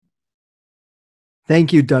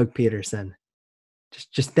Thank you, Doug Peterson.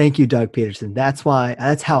 Just thank you, Doug Peterson. That's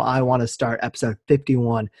how I want to start episode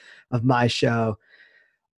 51 of my show.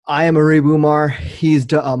 I am Ari Bumar. He's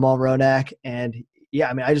Amal Ronak. And yeah,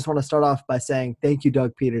 I mean, I just want to start off by saying thank you,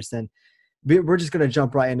 Doug Peterson. We're just going to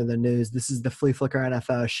jump right into the news. This is the Flea Flicker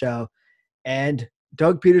NFL show. And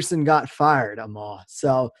Doug Peterson got fired, Amal.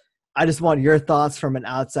 So I just want your thoughts from an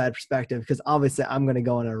outside perspective, because obviously I'm going to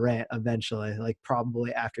go on a rant eventually, like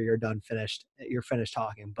probably after you're finished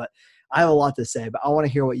talking. But I have a lot to say, but I want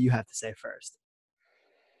to hear what you have to say first.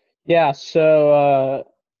 Yeah, so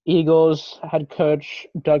Eagles head coach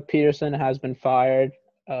Doug Peterson has been fired.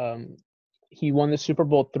 Um, he won the Super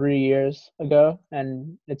Bowl 3 years ago,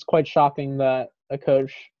 and it's quite shocking that a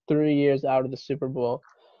coach 3 years out of the Super Bowl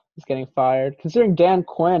is getting fired. Considering Dan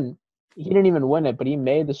Quinn, he didn't even win it, but he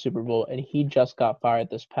made the Super Bowl, and he just got fired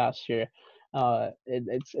this past year.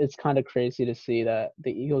 It's kind of crazy to see that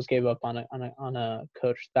the Eagles gave up on a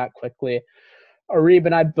coach that quickly. Arib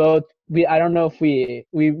and I both I don't know if we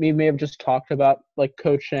may have just talked about like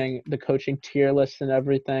the coaching tier list and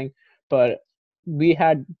everything, but we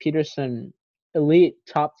had Peterson elite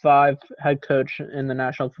top 5 head coach in the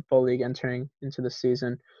National Football League entering into the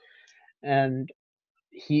season, and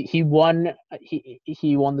he won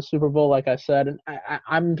the Super Bowl, like I said,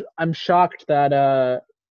 and I'm shocked that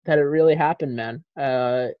it really happened, man.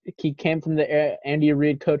 He came from the Andy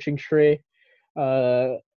Reid coaching tree.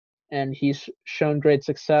 Uh, and he's shown great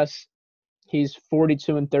success. He's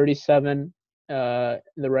 42-37 in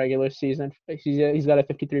the regular season. He's got a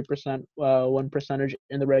 53% win percentage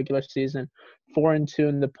in the regular season, 4-2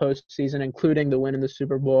 in the postseason, including the win in the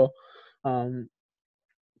Super Bowl.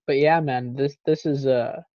 But yeah, man, this is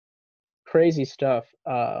crazy stuff.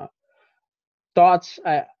 Thoughts?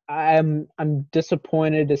 I'm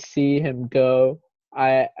disappointed to see him go.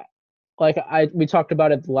 I we talked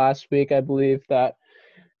about it last week, I believe, that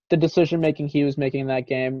the decision making he was making in that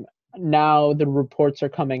game. Now the reports are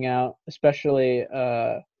coming out, especially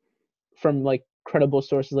from like credible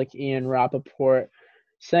sources like Ian Rappaport,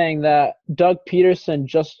 saying that Doug Peterson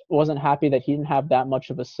just wasn't happy that he didn't have that much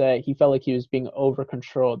of a say. He felt like he was being over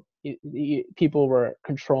controlled. People were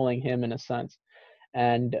controlling him in a sense,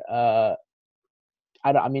 and I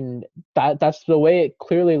mean that's the way it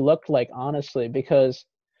clearly looked like, honestly, because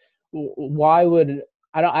why would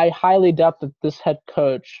I highly doubt that this head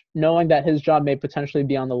coach, knowing that his job may potentially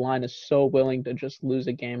be on the line, is so willing to just lose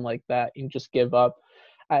a game like that and just give up.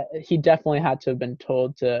 He definitely had to have been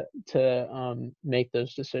told to make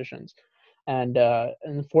those decisions, and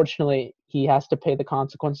unfortunately, he has to pay the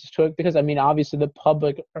consequences to it, because I mean, obviously, the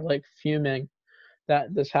public are like fuming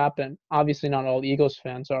that this happened. Obviously, not all Eagles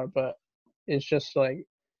fans are, but it's just like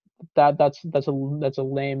that's a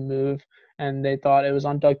lame move, and they thought it was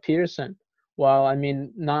on Doug Peterson. Well, I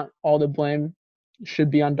mean, not all the blame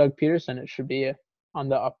should be on Doug Peterson. It should be on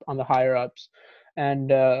the higher ups,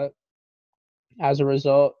 and as a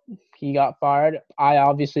result, he got fired. I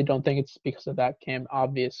obviously don't think it's because of that game.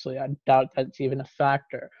 Obviously, I doubt that's even a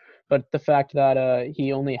factor. But the fact that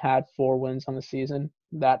he only had 4 wins on the season,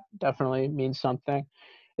 that definitely means something.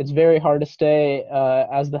 It's very hard to stay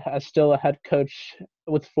as still a head coach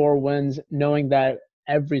with 4 wins, knowing that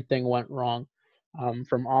everything went wrong,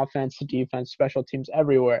 from offense to defense, special teams,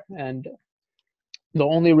 everywhere. And the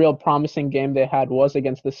only real promising game they had was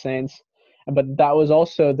against the Saints, but that was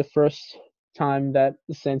also the first time that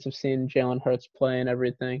the Saints have seen Jalen Hurts play and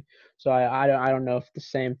everything. So I don't know if the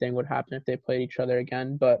same thing would happen if they played each other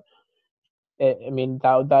again. But I mean,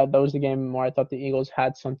 that was the game where I thought the Eagles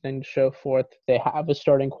had something to show forth. They have a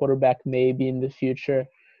starting quarterback maybe in the future,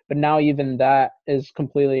 but now even that is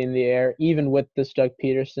completely in the air, even with this Doug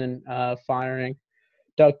Peterson firing.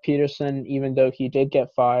 Doug Peterson, even though he did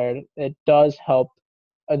get fired, it does help.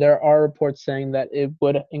 There are reports saying that it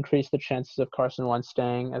would increase the chances of Carson Wentz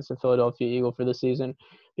staying as a Philadelphia Eagle for the season,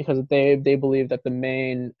 because they believe that the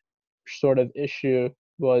main sort of issue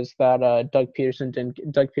was that Doug Peterson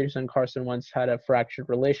and Carson Wentz had a fractured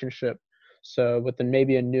relationship. So with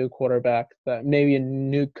maybe a new quarterback, that maybe a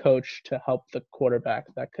new coach to help the quarterback,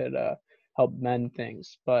 that could help mend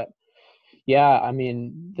things. But yeah, I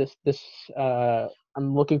mean, this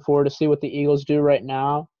I'm looking forward to see what the Eagles do right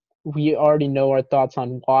now. We already know our thoughts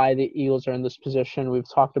on why the Eagles are in this position. We've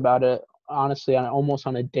talked about it honestly almost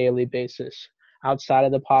on a daily basis, outside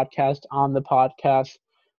of the podcast, on the podcast.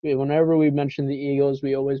 Whenever we mention the Eagles,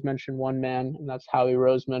 we always mention one man, and that's Howie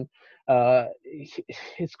Roseman.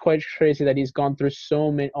 It's quite crazy that he's gone through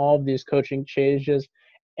all of these coaching changes.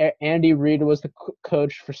 Andy Reid was the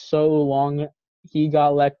coach for so long. He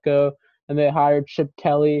got let go, and they hired Chip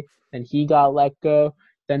Kelly, and he got let go.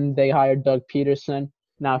 Then they hired Doug Peterson.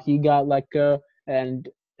 Now he got let go. And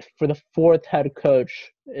for the fourth head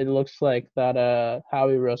coach, it looks like that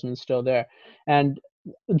Howie Roseman's still there. And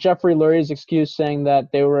Jeffrey Lurie's excuse saying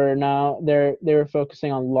that they were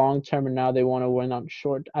focusing on long term and now they want to win on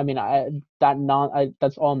short. I mean,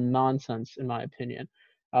 that's all nonsense in my opinion.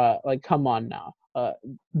 Like, come on now,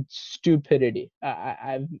 stupidity.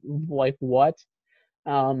 I like what?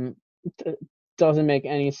 Um, t- doesn't make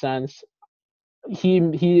any sense. He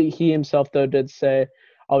himself though did say,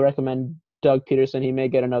 "I'll recommend Doug Peterson. He may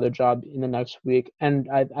get another job in the next week," and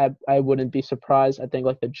I wouldn't be surprised. I think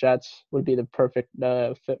like the Jets would be the perfect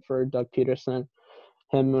fit for Doug Peterson.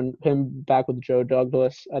 Him back with Joe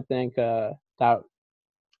Douglas. I think that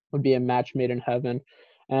would be a match made in heaven.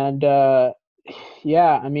 And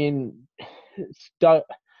yeah, I mean, Doug,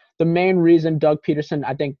 the main reason Doug Peterson,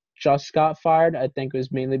 I think, just got fired, I think,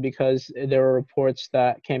 was mainly because there were reports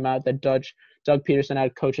that came out that Doug Peterson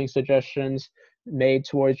had coaching suggestions made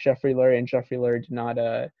towards Jeffrey Lurie, and Jeffrey Lurie did not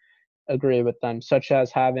agree with them, such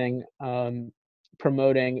as having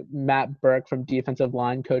promoting Matt Burke from defensive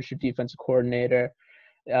line coach to defensive coordinator,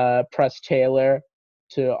 Press Taylor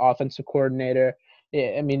to offensive coordinator.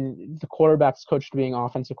 I mean, the quarterback's coach to being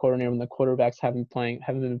offensive coordinator when the quarterbacks haven't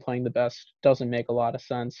been playing the best doesn't make a lot of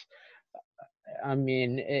sense. I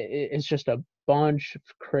mean, it's just a bunch of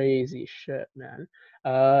crazy shit, man.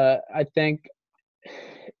 I think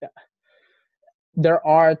there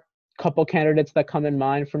are a couple candidates that come in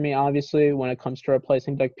mind for me, obviously, when it comes to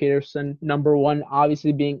replacing Doug Peterson. Number one,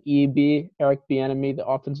 obviously, being EB, Eric Bieniemy, the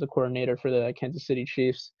offensive coordinator for the Kansas City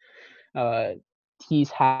Chiefs. Uh,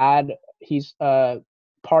 he's part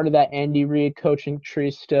of that Andy Reid coaching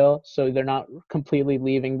tree still, so they're not completely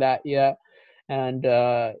leaving that yet. And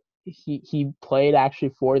he played actually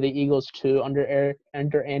for the Eagles too under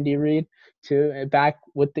Andy Reid too, back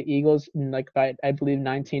with the Eagles in like I believe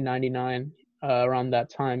 1999. Around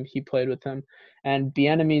that time, he played with him, and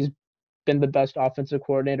Bieniemy's been the best offensive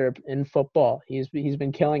coordinator in football. He's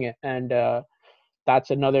been killing it, and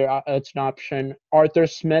it's an option. Arthur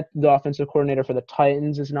Smith, the offensive coordinator for the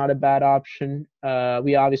Titans, is not a bad option.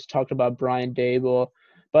 We obviously talked about Brian Dable,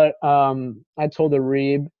 but I told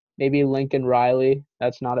Reeb maybe Lincoln Riley.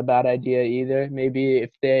 That's not a bad idea either. Maybe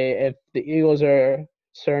if the Eagles are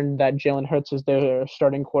certain that Jalen Hurts is their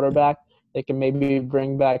starting quarterback, they can maybe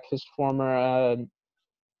bring back his former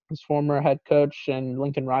head coach and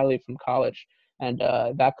Lincoln Riley from college, and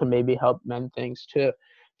that could maybe help mend things too.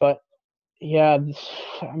 But yeah,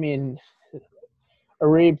 I mean,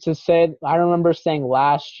 Arib to say, I remember saying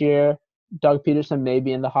last year Doug Peterson may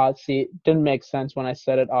be in the hot seat. Didn't make sense when I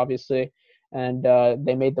said it, obviously, and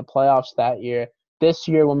they made the playoffs that year. This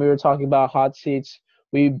year, when we were talking about hot seats,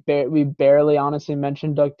 we barely honestly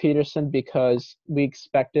mentioned Doug Peterson because we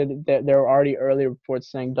expected that there were already early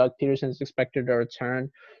reports saying Doug Peterson is expected to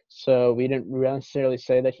return, so we didn't necessarily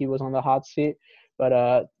say that he was on the hot seat.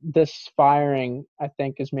 But this firing, I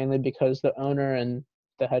think, is mainly because the owner and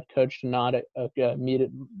the head coach did not have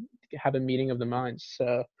a meeting of the minds.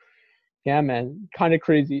 So yeah, man, kind of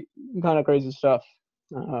crazy stuff.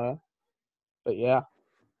 Uh, but yeah,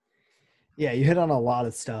 Yeah, you hit on a lot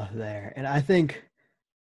of stuff there. And I think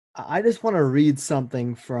I just want to read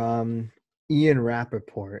something from Ian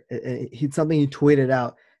Rappaport. He's something he tweeted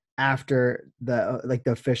out after the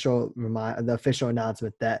official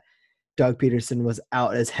announcement that Doug Peterson was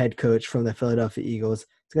out as head coach from the Philadelphia Eagles.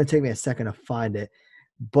 It's going to take me a second to find it.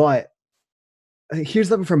 But here's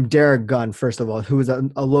something from Derek Gunn, first of all, who is a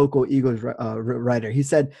local Eagles writer. He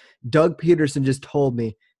said, Doug Peterson just told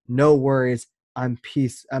me, no worries, I'm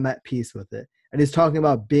at peace with it. And he's talking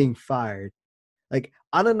about being fired. Like,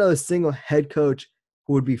 I don't know a single head coach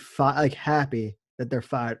who would be happy that they're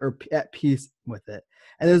fired or at peace with it.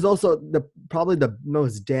 And there's also probably the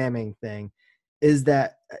most damning thing is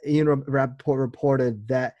that Ian Rappaport reported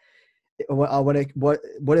that what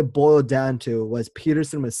it boiled down to was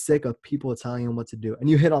Peterson was sick of people telling him what to do. And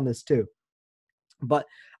you hit on this too. But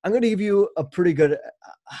I'm going to give you a pretty good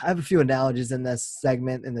 – I have a few analogies in this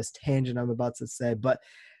segment, in this tangent I'm about to say. But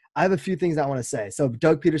I have a few things I want to say. So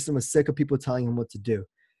Doug Peterson was sick of people telling him what to do.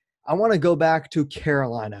 I want to go back to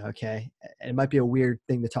Carolina, okay? It might be a weird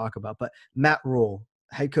thing to talk about, but Matt Rule,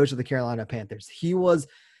 head coach of the Carolina Panthers, he was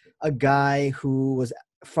a guy who was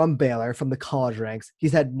from Baylor, from the college ranks.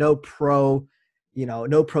 He's had no pro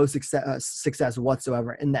success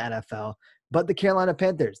whatsoever in the NFL. But the Carolina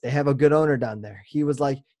Panthers, they have a good owner down there. He was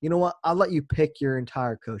like, you know what? I'll let you pick your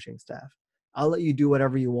entire coaching staff. I'll let you do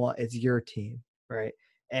whatever you want. It's your team, right?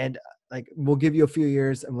 And like, we'll give you a few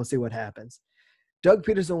years and we'll see what happens. Doug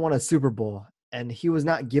Peterson won a Super Bowl, and he was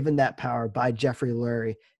not given that power by Jeffrey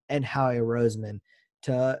Lurie and Howie Roseman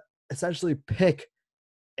to essentially pick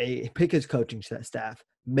pick his coaching staff,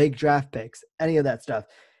 make draft picks, any of that stuff.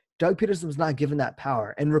 Doug Pederson was not given that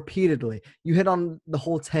power. And repeatedly, you hit on the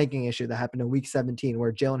whole tanking issue that happened in week 17,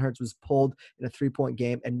 where Jalen Hurts was pulled in a 3-point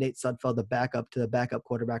game and Nate Sudfeld, the backup to the backup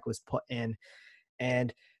quarterback, was put in.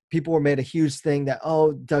 And people were made a huge thing that,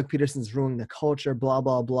 oh, Doug Pederson's ruining the culture, blah,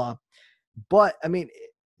 blah, blah. But, I mean,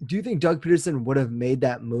 do you think Doug Pederson would have made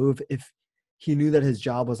that move if he knew that his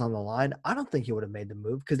job was on the line? I don't think he would have made the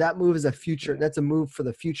move, because that move is a future. That's a move for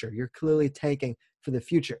the future. You're clearly tanking for the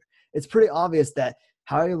future. It's pretty obvious that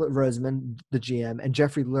Howie Roseman, the GM, and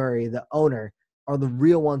Jeffrey Lurie, the owner, are the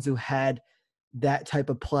real ones who had that type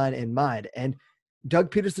of plan in mind. And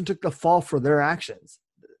Doug Pederson took the fall for their actions.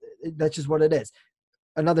 That's just what it is.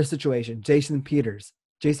 Another situation, Jason Peters.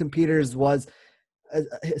 Jason Peters was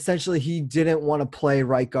essentially, he didn't want to play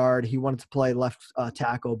right guard. He wanted to play left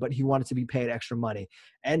tackle, but he wanted to be paid extra money.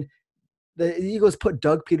 And the Eagles put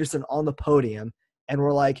Doug Pederson on the podium and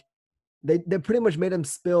were like, they pretty much made him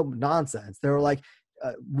spill nonsense. They were like,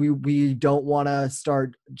 we don't want to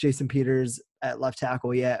start Jason Peters at left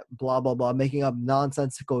tackle yet, blah, blah, blah, making up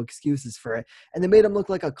nonsensical excuses for it. And they made him look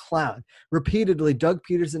like a clown. Repeatedly, Doug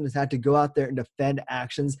Pederson has had to go out there and defend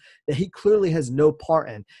actions that he clearly has no part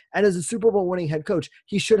in. And as a Super Bowl winning head coach,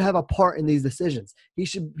 he should have a part in these decisions. He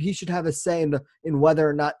should have a say in whether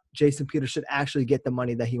or not Jason Peters should actually get the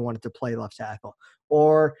money that he wanted to play left tackle.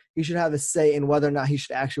 Or he should have a say in whether or not he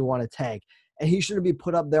should actually want to tank. And he shouldn't be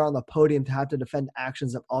put up there on the podium to have to defend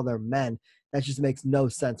actions of other men. That just makes no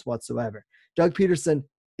sense whatsoever. Doug Pederson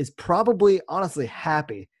is probably honestly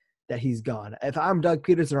happy that he's gone. If I'm Doug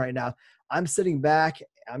Pederson right now, I'm sitting back,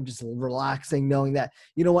 I'm just relaxing, knowing that,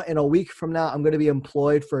 you know what, in a week from now, I'm going to be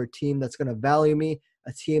employed for a team that's going to value me,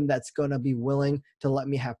 a team that's going to be willing to let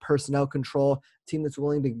me have personnel control, a team that's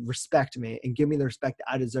willing to respect me and give me the respect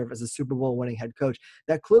that I deserve as a Super Bowl winning head coach.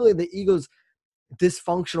 That clearly the Eagles'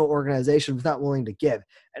 dysfunctional organization was not willing to give.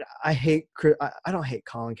 And I don't hate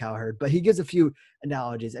Colin Cowherd, but he gives a few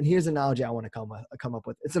analogies. And here's an analogy I want to come up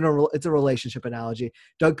with. It's a relationship analogy.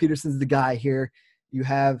 Doug Pederson's the guy here. You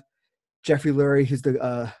have Jeffrey Lurie, who's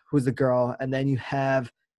the girl, and then you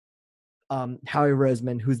have Howie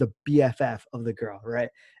Roseman, who's the BFF of the girl, right?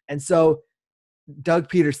 And so Doug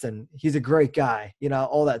Pederson, he's a great guy,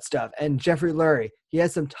 all that stuff. And Jeffrey Lurie, he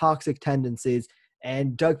has some toxic tendencies.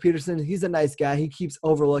 And Doug Pederson, he's a nice guy. He keeps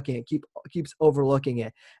overlooking it, keeps overlooking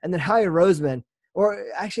it. And then Howie Roseman, or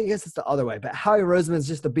actually I guess it's the other way, but Howie Roseman's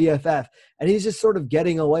just the BFF, and he's just sort of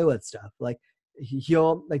getting away with stuff. Like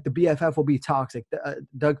he'll like the BFF will be toxic.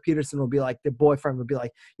 Doug Pederson will be like, the boyfriend will be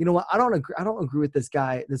like, you know what? I don't agree with this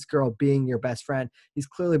girl being your best friend. He's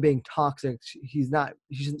clearly being toxic. She's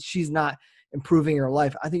not improving her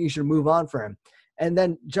life. I think you should move on for him. And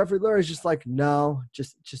then Jeffrey Lurie is just like, no,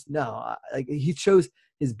 just no. Like he chose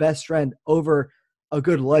his best friend over a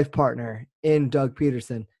good life partner in Doug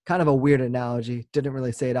Pederson. Kind of a weird analogy. Didn't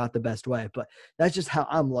really say it out the best way, but that's just how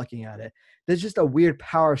I'm looking at it. There's just a weird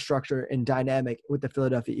power structure and dynamic with the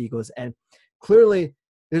Philadelphia Eagles. And clearly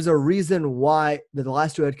there's a reason why the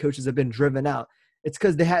last two head coaches have been driven out. It's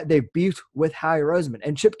because they beefed with Howie Roseman.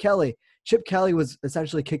 And Chip Kelly was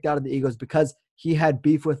essentially kicked out of the Eagles because he had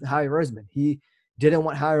beef with Howie Roseman. He didn't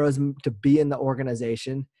want Howie Roseman to be in the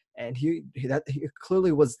organization, and he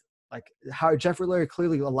clearly was like how Jeffrey Lurie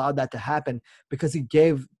clearly allowed that to happen because he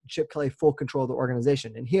gave Chip Kelly full control of the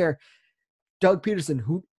organization. And here, Doug Pederson,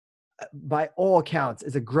 who by all accounts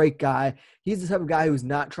is a great guy, he's the type of guy who's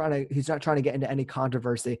not trying to get into any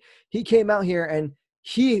controversy. He came out here and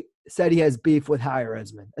he said he has beef with Howie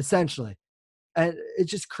Roseman, essentially. And it's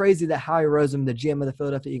just crazy that Howie Roseman, the GM of the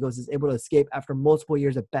Philadelphia Eagles, is able to escape after multiple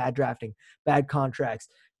years of bad drafting, bad contracts,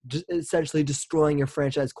 essentially destroying your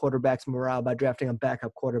franchise quarterback's morale by drafting a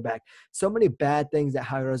backup quarterback. So many bad things that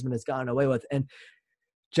Howie Roseman has gotten away with. And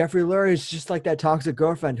Jeffrey Lurie is just like that toxic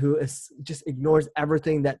girlfriend who just ignores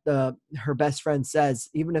everything that her best friend says,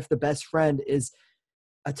 even if the best friend is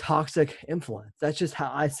a toxic influence. That's just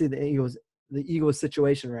how I see the Eagles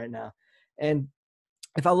situation right now. And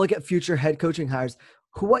if I look at future head coaching hires,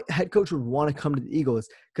 what head coach would want to come to the Eagles?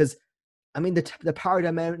 Because, I mean, the power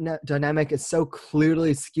dynamic is so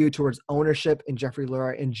clearly skewed towards ownership and Jeffrey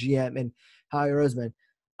Lurie and GM and Howie Roseman.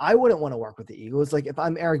 I wouldn't want to work with the Eagles. Like, if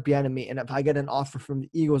I'm Eric Bieniemy and if I get an offer from the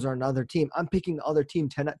Eagles or another team, I'm picking the other team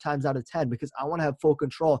 10 times out of 10 because I want to have full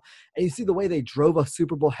control. And you see the way they drove a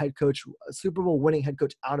Super Bowl winning head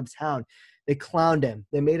coach out of town. They clowned him.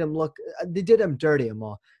 They made him look – they did him dirty,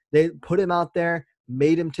 Amal. They put him out there,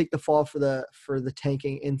 made him take the fall for the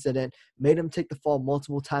tanking incident, made him take the fall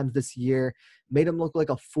multiple times this year, made him look like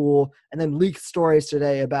a fool, and then leaked stories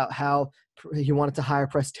today about how he wanted to hire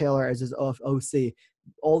Press Taylor as his OC.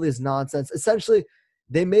 All this nonsense. Essentially,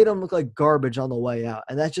 they made him look like garbage on the way out.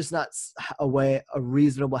 And that's just not a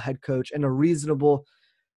reasonable head coach and a reasonable,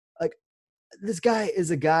 like, this guy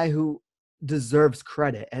is a guy who deserves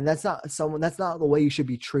credit. And that's not the way you should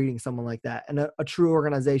be treating someone like that. And a true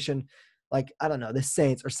organization, like, I don't know, the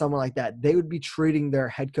Saints or someone like that, they would be treating their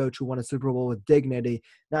head coach who won a Super Bowl with dignity,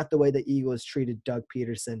 not the way the Eagles treated Doug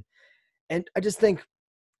Pederson. And I just think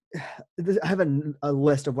I have a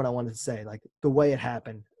list of what I wanted to say, like the way it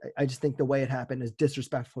happened. I just think the way it happened is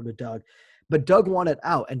disrespectful to Doug. But Doug wanted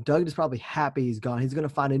out, and Doug is probably happy he's gone. He's going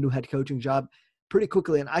to find a new head coaching job pretty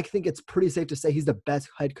quickly, and I think it's pretty safe to say he's the best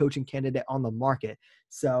head coaching candidate on the market.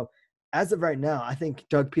 So as of right now, I think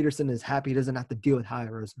Doug Pederson is happy he doesn't have to deal with Howie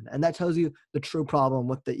Roseman. And that tells you the true problem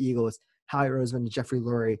with the Eagles, Howie Roseman and Jeffrey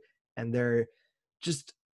Lurie, and they're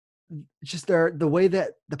just the way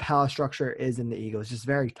that the power structure is in the Eagles, just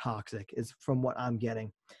very toxic, is from what I'm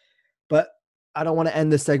getting. But I don't want to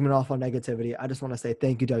end this segment off on negativity. I just want to say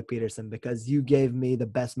thank you, Doug Pederson, because you gave me the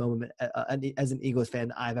best moment as an Eagles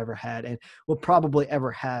fan I've ever had and will probably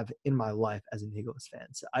ever have in my life as an Eagles fan.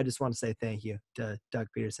 So I just want to say thank you to Doug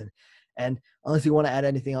Pederson. And unless you want to add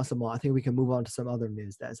anything else, Amal, I think we can move on to some other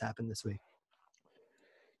news that has happened this week.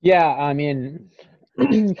 Yeah, I mean,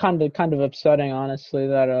 kind of upsetting, honestly,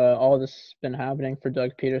 that all this has been happening for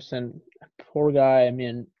Doug Pederson. Poor guy. I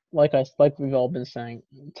mean, like we've all been saying,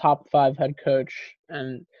 top 5 head coach,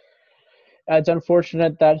 and it's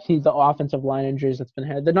unfortunate that the offensive line injuries that's been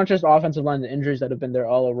had. They're not just offensive line injuries that have been there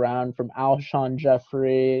all around, from Alshon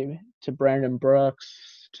Jeffrey to Brandon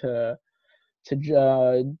Brooks to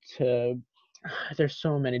there's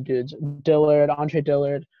so many dudes. Andre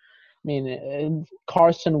Dillard. I mean,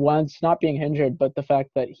 Carson Wentz not being injured, but the fact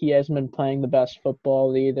that he hasn't been playing the best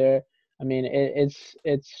football either. I mean, it's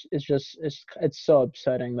so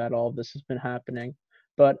upsetting that all of this has been happening.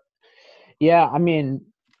 But yeah, I mean,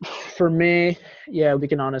 for me, yeah, we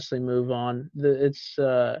can honestly move on. It's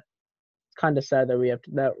kind of sad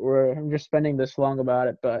that we're just spending this long about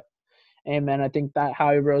it. But hey, man, I think that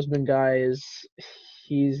Howie Roseman guy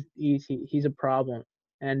he's a problem.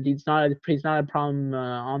 And he's not a problem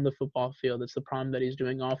on the football field. It's the problem that he's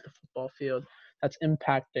doing off the football field that's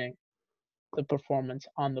impacting the performance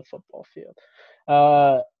on the football field.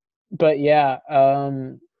 But yeah,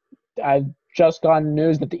 I've just gotten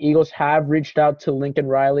news that the Eagles have reached out to Lincoln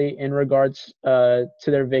Riley in regards to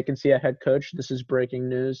their vacancy at head coach. This is breaking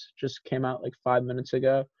news. Just came out like 5 minutes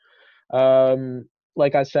ago.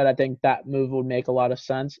 Like I said, I think that move would make a lot of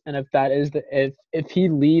sense. And if that is if he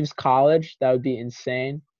leaves college, that would be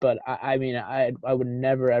insane. But I mean, I would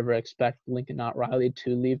never ever expect Lincoln Riley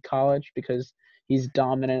to leave college because he's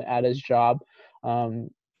dominant at his job.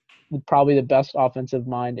 Probably the best offensive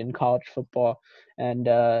mind in college football. And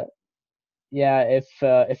yeah,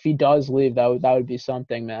 if he does leave, that would be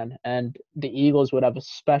something, man. And the Eagles would have a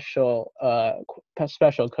special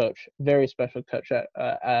coach, very special coach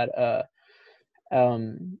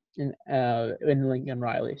in Lincoln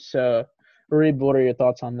Riley. So, Reed, what are your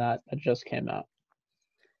thoughts on that just came out?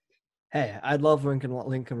 Hey, I love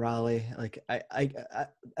Lincoln Riley. Like I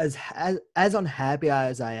as unhappy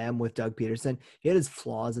as I am with Doug Pederson, he had his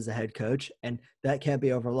flaws as a head coach, and that can't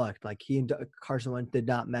be overlooked. Like he and Carson Wentz did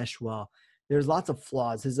not mesh well. There's lots of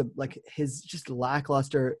flaws. His just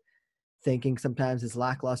lackluster thinking sometimes, his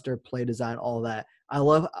lackluster play design, all that. I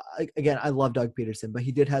love Doug Pederson, but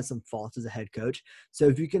he did have some faults as a head coach. So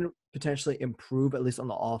if you can potentially improve, at least on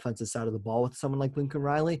the offensive side of the ball with someone like Lincoln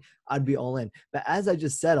Riley, I'd be all in. But as I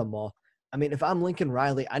just said, Amal, I mean, if I'm Lincoln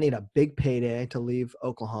Riley, I need a big payday to leave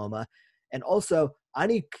Oklahoma. And also, I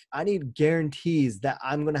need guarantees that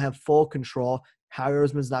I'm going to have full control. Howie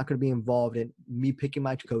Roseman's not going to be involved in me picking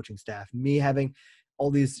my coaching staff, me having all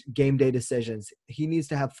these game day decisions. He needs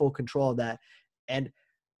to have full control of that. And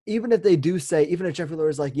even if they do say, even if Jeffrey Lurie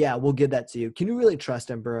is like, yeah, we'll give that to you, can you really trust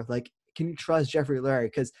him, bro? Like, can you trust Jeffrey Lurie?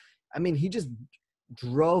 Because, I mean, he just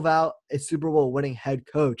drove out a Super Bowl winning head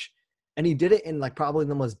coach, and he did it in like probably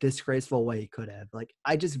the most disgraceful way he could have. Like,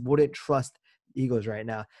 I just wouldn't trust the Eagles right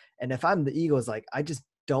now. And if I'm the Eagles, like, I just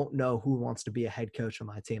don't know who wants to be a head coach on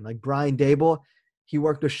my team. Like Brian Dable, he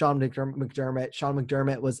worked with Sean McDermott. Sean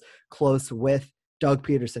McDermott was close with Doug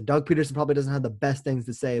Pederson. Doug Pederson probably doesn't have the best things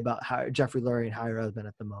to say about Jeffrey Lurie and Howie Roseman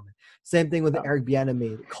at the moment. Same thing with Eric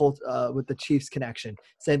Bieniemy, with the Chiefs connection.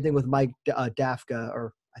 Same thing with Mike Dafka,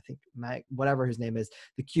 or I think Mike, whatever his name is,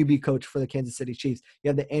 the QB coach for the Kansas City Chiefs. You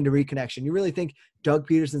have the Andy Reid connection. You really think Doug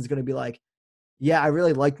Pederson's going to be like, yeah, I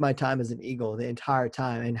really liked my time as an Eagle the entire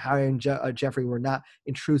time, and Howie and Jeffrey were not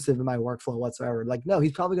intrusive in my workflow whatsoever. Like, no,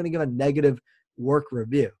 he's probably going to give a negative work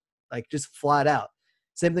review, like just flat out.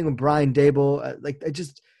 Same thing with Brian Dable.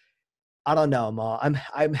 I don't know, Ma.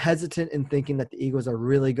 I'm hesitant in thinking that the Eagles are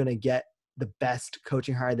really going to get the best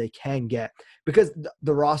coaching hire they can get because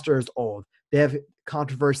the roster is old. They have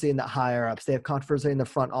controversy in the higher ups. They have controversy in the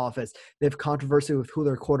front office. They have controversy with who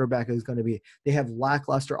their quarterback is going to be. They have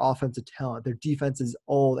lackluster offensive talent. Their defense is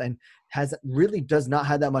old and does not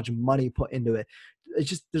have that much money put into it. It's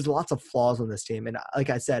just there's lots of flaws on this team. And like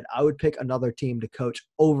I said, I would pick another team to coach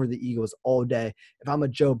over the Eagles all day. If I'm a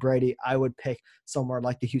Joe Brady, I would pick somewhere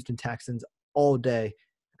like the Houston Texans all day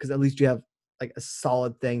because at least you have like a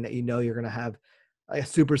solid thing that you're going to have like a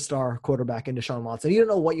superstar quarterback in Deshaun Watson. You don't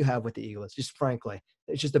know what you have with the Eagles, just frankly.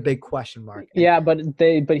 It's just a big question mark. And Yeah, but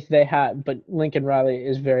Lincoln Riley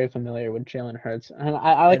is very familiar with Jalen Hurts, and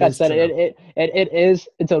like that I is said,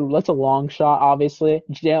 true. that's a long shot. Obviously,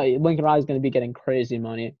 Lincoln Riley is going to be getting crazy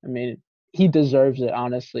money. I mean, he deserves it.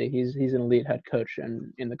 Honestly, he's an elite head coach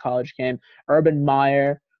in the college game. Urban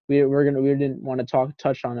Meyer, we didn't want to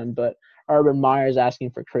touch on him, but Urban Meyer is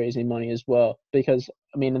asking for crazy money as well because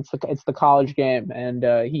I mean it's the college game, and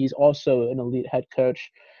he's also an elite head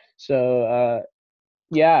coach. So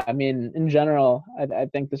yeah, I mean, in general, I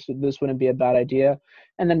think this wouldn't be a bad idea.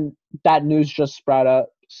 And then that news just sprout up.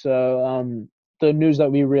 So the news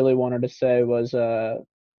that we really wanted to say was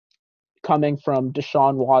coming from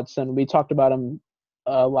Deshaun Watson. We talked about him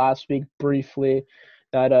last week briefly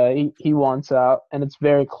that he wants out, and it's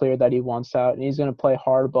very clear that he wants out, and he's going to play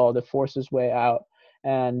hardball to force his way out.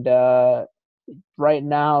 And right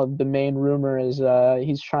now, the main rumor is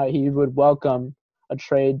he would welcome a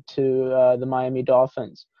trade to the Miami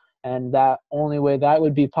Dolphins, and that only way that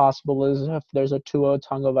would be possible is if there's a Tua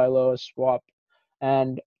Tagovailoa swap,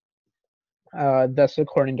 and that's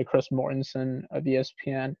according to Chris Mortensen of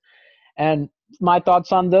ESPN. And my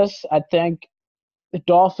thoughts on this, I think the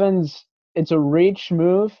Dolphins, it's a reach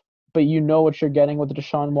move, but you know what you're getting with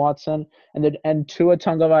Deshaun Watson, and Tua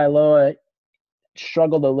Tagovailoa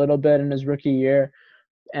struggled a little bit in his rookie year,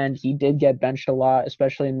 and he did get benched a lot,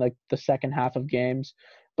 especially in like the second half of games.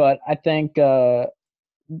 But I think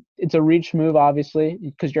it's a reach move, obviously,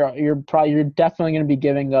 because you're definitely going to be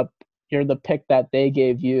giving up. You're the pick that they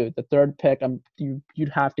gave you, the third pick.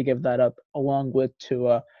 You'd have to give that up along with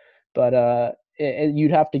Tua, but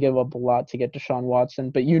you'd have to give up a lot to get Deshaun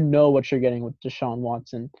Watson. But you know what you're getting with Deshaun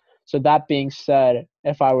Watson. So that being said,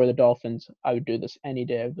 if I were the Dolphins, I would do this any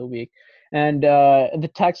day of the week. And the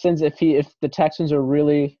Texans, if the Texans are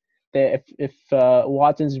really, if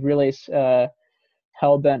Watson's really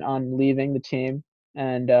hell bent on leaving the team,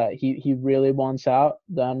 and he really wants out,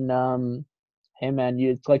 then hey man,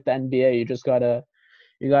 it's like the NBA.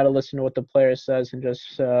 You gotta listen to what the player says and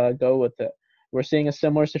just go with it. We're seeing a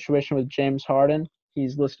similar situation with James Harden.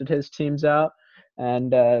 He's listed his teams out,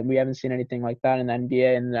 and we haven't seen anything like that in the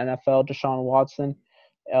NBA and the NFL. Deshaun Watson,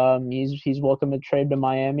 he's welcome to trade to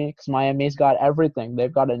Miami because Miami's got everything.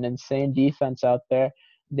 They've got an insane defense out there.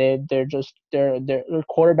 Their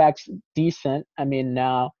quarterback's decent. I mean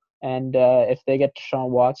now, and if they get Deshaun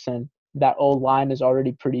Watson, that old line is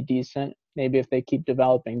already pretty decent. Maybe if they keep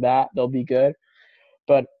developing that, they'll be good.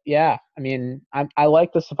 But yeah, I mean, I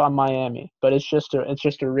like this if I'm Miami, but it's just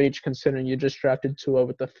a reach considering you just drafted Tua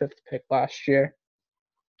with the fifth pick last year.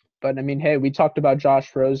 But I mean, hey, we talked about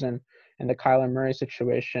Josh Rosen and the Kyler Murray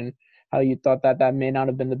situation. How you thought that may not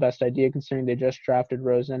have been the best idea considering they just drafted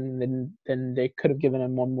Rosen, and then they could have given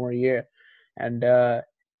him one more year, and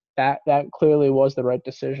that clearly was the right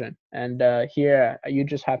decision. And here, you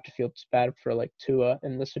just have to feel bad for like Tua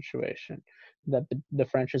in this situation that the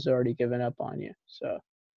French has already given up on you. So,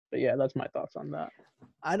 but yeah, that's my thoughts on that.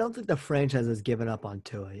 I don't think the franchise has given up on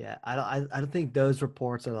Tua yet. I don't think those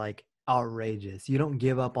reports are like outrageous. You don't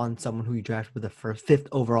give up on someone who you drafted with the fifth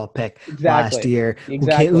overall pick last Exactly. year, who's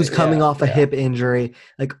Exactly. coming Yeah. off a Yeah. hip injury,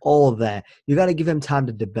 like all of that. You got to give him time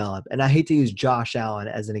to develop. And I hate to use Josh Allen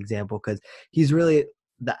as an example because he's really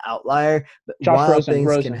the outlier, but Josh wild Rosen. things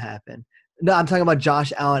can Rosen. happen. No, I'm talking about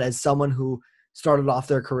Josh Allen as someone who started off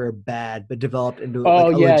their career bad, but developed into Oh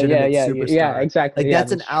like a yeah. Yeah. legitimate Yeah. Yeah. superstar. Exactly. Like Yeah.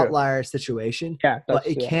 that's an That's true. outlier situation, Yeah. but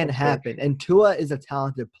it can That's very happen. true. And Tua is a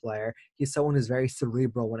talented player. He's someone who's very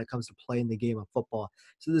cerebral when it comes to playing the game of football.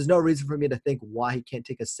 So there's no reason for me to think why he can't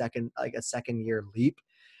take a second year leap.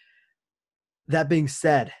 That being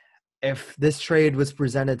said, if this trade was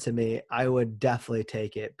presented to me, I would definitely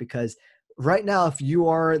take it because right now, if you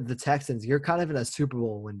are the Texans, you're kind of in a Super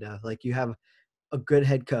Bowl window. Like you have a good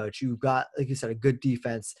head coach. You've got, like you said, a good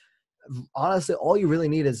defense. Honestly, all you really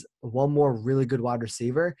need is one more really good wide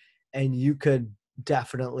receiver, and you could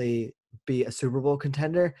definitely be a Super Bowl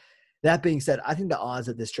contender. That being said, I think the odds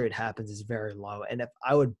that this trade happens is very low. And if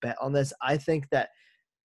I would bet on this, I think that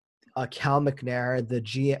Cal McNair,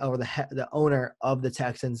 the or the owner of the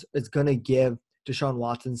Texans, is going to give Deshaun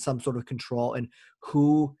Watson some sort of control in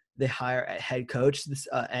who they hire at head coach.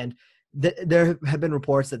 There have been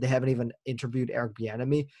reports that they haven't even interviewed Eric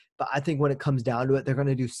Bieniemy, but I think when it comes down to it, they're going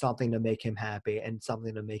to do something to make him happy and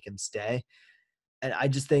something to make him stay. And I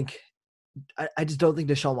just don't think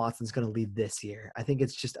Deshaun Watson's going to leave this year. I think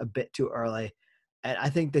it's just a bit too early, and I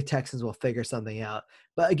think the Texans will figure something out.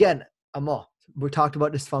 But again, we talked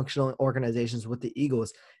about dysfunctional organizations with the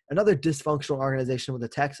Eagles. Another dysfunctional organization with the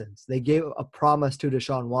Texans. They gave a promise to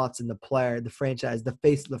Deshaun Watson, the player, the franchise, the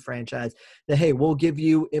face of the franchise, that, hey, we'll give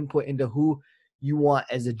you input into who you want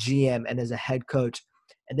as a GM and as a head coach.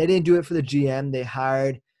 And they didn't do it for the GM. They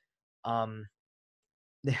hired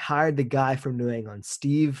the guy from New England,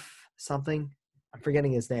 Steve something. I'm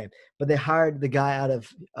forgetting his name, but they hired the guy out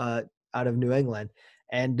of New England,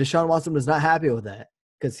 and Deshaun Watson was not happy with that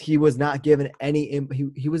because he was not given any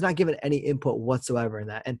he was not given any input whatsoever in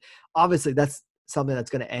that. And obviously, that's something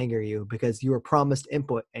that's going to anger you because you were promised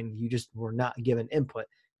input and you just were not given input.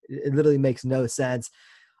 It literally makes no sense.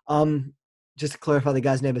 Just to clarify, the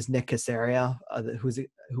guy's name is Nick Caserio,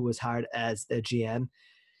 who was hired as the GM.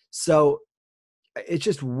 So it's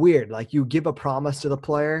just weird. Like, you give a promise to the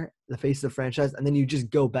player, the face of the franchise, and then you just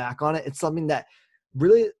go back on it. It's something that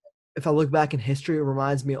really, if I look back in history, it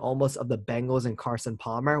reminds me almost of the Bengals and Carson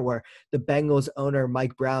Palmer, where the Bengals owner,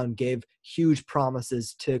 Mike Brown, gave huge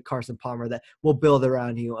promises to Carson Palmer that we'll build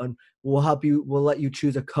around you and we'll help you. We'll let you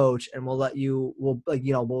choose a coach and we'll let you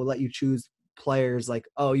choose players. Like,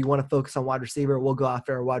 oh, you want to focus on wide receiver? We'll go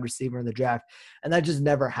after a wide receiver in the draft. And that just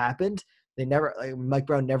never happened. Mike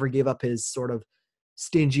Brown never gave up his sort of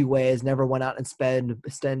stingy ways, never went out and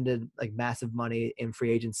spended like massive money in free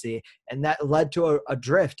agency. And that led to a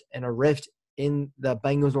drift and a rift in the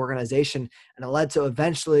Bengals organization. And it led to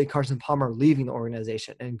eventually Carson Palmer leaving the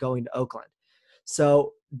organization and going to Oakland.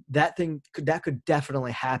 So that could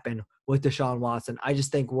definitely happen with Deshaun Watson. I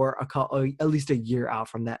just think we're at least a year out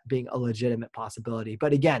from that being a legitimate possibility.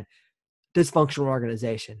 But again, dysfunctional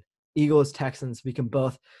organization. Eagles, Texans, we can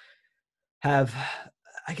both have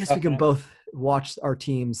 – I guess we can both watch our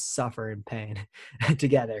teams suffer in pain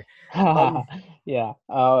together. Yeah. Yeah.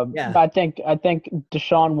 But I think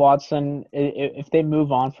Deshaun Watson, if they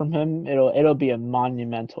move on from him, it'll be a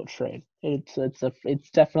monumental trade. It's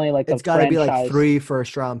definitely like a It's got to be like franchise. 3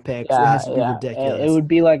 first-round picks. It Yeah, has to be yeah. It ridiculous. would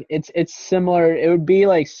be like it's similar. It would be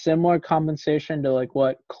like similar compensation to like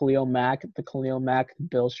what the Khalil Mack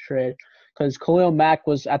Bills trade, because Khalil Mack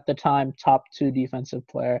was at the time top 2 defensive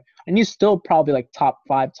player, and he's still probably like top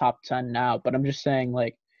 5, top 10 now. But I'm just saying,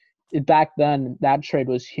 like, back then that trade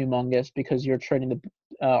was humongous because you're trading the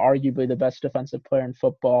arguably the best defensive player in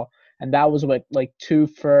football, and that was like 2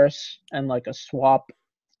 firsts and like a swap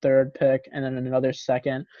third pick and then another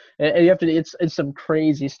second. You have to. It's some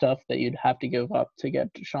crazy stuff that you'd have to give up to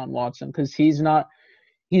get Deshaun Watson, because he's not.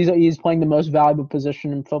 He's playing the most valuable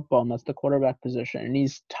position in football, and that's the quarterback position, and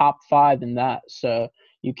he's top 5 in that. So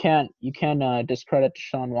you can't discredit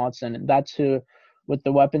Deshaun Watson, and that's who, with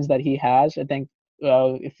the weapons that he has. I think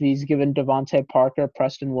if he's given Devontae Parker,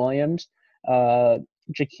 Preston Williams,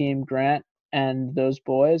 Jakeem Grant, and those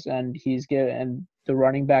boys, and he's given the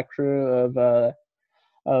running back crew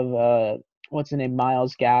of what's his name,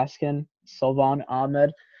 Miles Gaskin, Salvon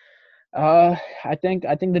Ahmed. I think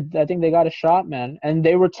they got a shot, man. And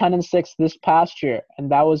they were 10-6 this past year,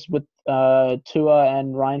 and that was with Tua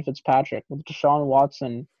and Ryan Fitzpatrick. With Deshaun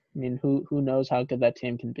Watson, I mean, who knows how good that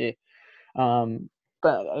team can be.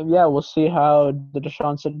 But yeah, we'll see how the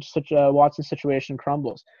Deshaun Watson situation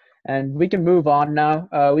crumbles. And we can move on now.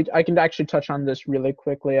 I can actually touch on this really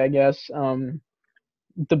quickly, I guess.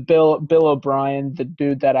 The Bill O'Brien, the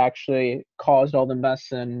dude that actually caused all the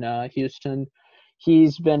mess in Houston, he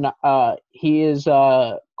is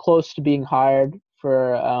close to being hired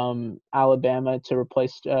for Alabama to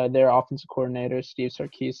replace their offensive coordinator, Steve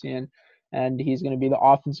Sarkisian, and he's going to be the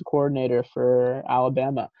offensive coordinator for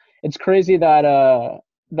Alabama. It's crazy that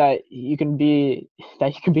you can be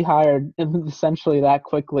hired essentially that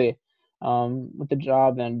quickly with the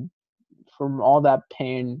job, and from all that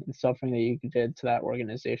pain and suffering that you did to that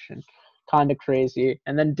organization. Kind of crazy.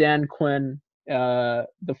 And then Dan Quinn,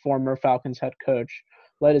 the former Falcons head coach,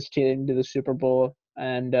 led his team to the Super Bowl,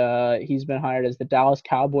 and he's been hired as the Dallas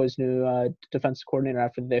Cowboys' new defensive coordinator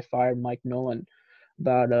after they fired Mike Nolan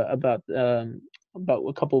about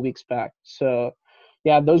a couple of weeks back. So,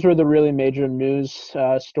 yeah, those were the really major news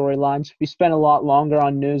storylines. We spent a lot longer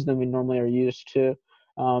on news than we normally are used to,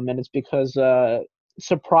 and it's because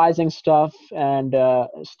surprising stuff and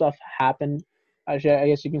stuff happened, I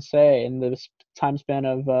guess you can say, in the time span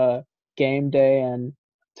of game day and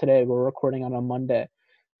today. We're recording on a Monday.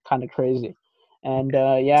 Kind of crazy. And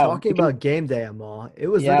Talking we can, about game day, Amal, it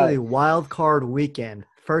was yeah, literally wild card weekend,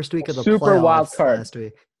 first week of the super wild playoffs card. last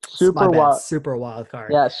week. My Super bad, wild. super wild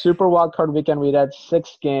card. Yeah, super wild card weekend. We had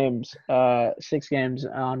 6 games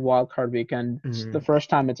on wild card weekend. It's the Mhm. first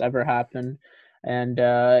time it's ever happened. And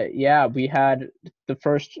we had the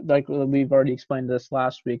first, like we've already explained this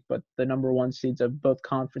last week, but the number one seeds of both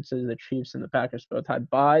conferences, the Chiefs and the Packers, both had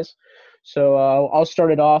byes. So I'll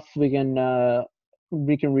start it off. We can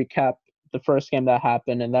recap the first game that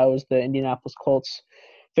happened, and that was the Indianapolis Colts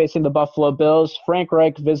facing the Buffalo Bills. Frank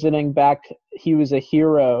Reich visiting back. He was a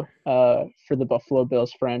hero for the Buffalo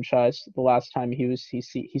Bills franchise. The last time he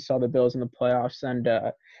saw the Bills in the playoffs and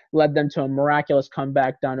led them to a miraculous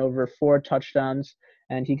comeback, down over 4 touchdowns,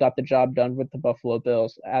 and he got the job done with the Buffalo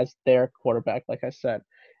Bills as their quarterback, like I said,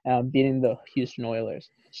 beating the Houston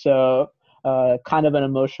Oilers. So kind of an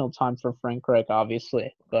emotional time for Frank Reich,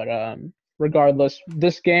 obviously, but regardless,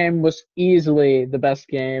 this game was easily the best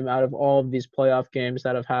game out of all of these playoff games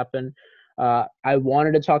that have happened. I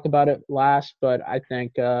wanted to talk about it last, but I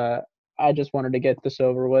think I just wanted to get this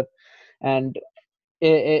over with. And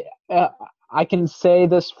I can say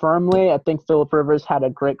this firmly. I think Philip Rivers had a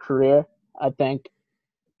great career. I think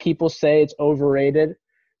people say it's overrated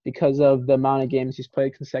because of the amount of games he's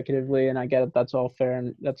played consecutively, and I get it. That's all fair,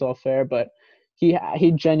 and that's all fair. But he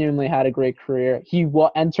genuinely had a great career.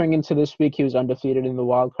 Entering into this week, he was undefeated in the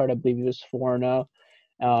wild card. I believe he was 4-0.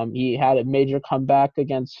 He had a major comeback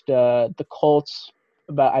against the Colts,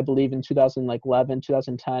 about I believe in 2011,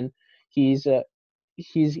 2010. He's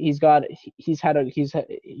he's got he's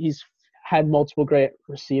had multiple great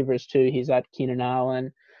receivers too. He's had Keenan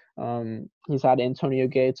Allen. He's had Antonio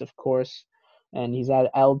Gates, of course, and he's had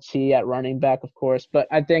LT at running back, of course. But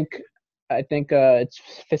it's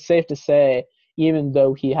safe to say, even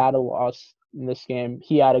though he had a loss in this game,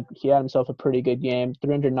 he had himself a pretty good game.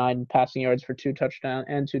 309 passing yards for 2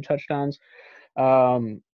 touchdowns.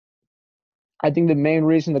 Um, I think the main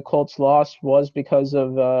reason the Colts lost was because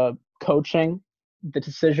of coaching, the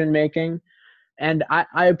decision making, and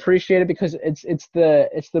I appreciate it because it's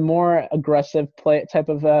the more aggressive play type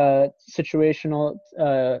of situational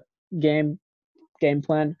game game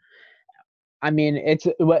plan. I mean,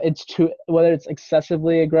 it's too whether it's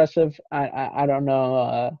excessively aggressive. I don't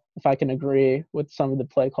know if I can agree with some of the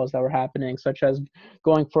play calls that were happening, such as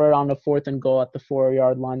going for it on the 4th and goal at the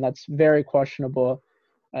 4-yard line. That's very questionable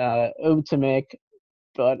to make.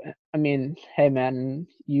 But I mean, hey man,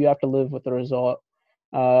 you have to live with the result.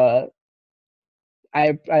 Uh,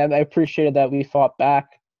 I appreciated that we fought back.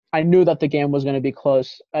 I knew that the game was going to be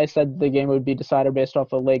close. I said the game would be decided based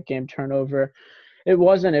off a late game turnover. It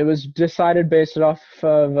wasn't. It was decided based off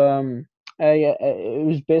of it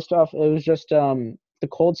was based off. It was just the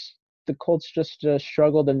Colts. The Colts just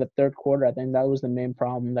struggled in the third quarter. I think that was the main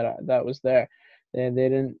problem that was there. They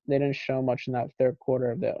didn't show much in that third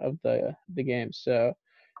quarter of the game. So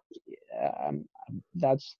um,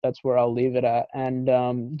 that's where I'll leave it at. And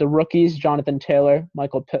the rookies, Jonathan Taylor,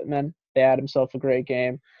 Michael Pittman, they had himself a great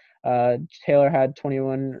game. Taylor had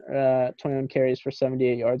 21 carries for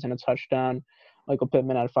 78 yards and a touchdown. Michael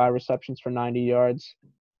Pittman had 5 receptions for 90 yards.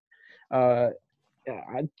 Uh,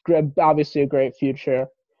 Obviously a great future.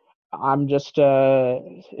 I'm just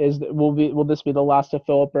will this be the last of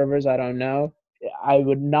Philip Rivers? I don't know. I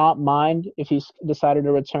would not mind if he decided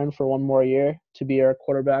to return for one more year to be our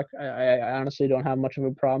quarterback. I honestly don't have much of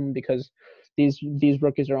a problem because these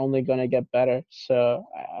rookies are only going to get better. So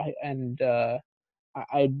I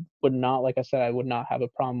would not, like I said, I would not have a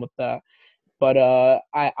problem with that. But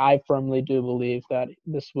I firmly do believe that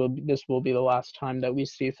this will be the last time that we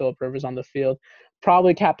see Philip Rivers on the field,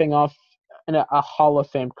 probably capping off a Hall of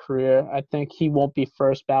Fame career. I think he won't be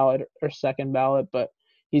first ballot or second ballot, but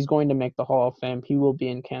he's going to make the Hall of Fame. He will be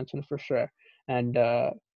in Canton for sure. And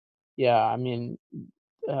yeah, I mean,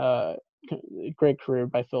 uh, great career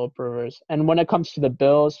by Philip Rivers. And when it comes to the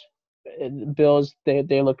Bills,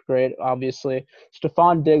 they looked great. Obviously,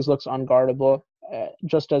 Stephon Diggs looks unguardable,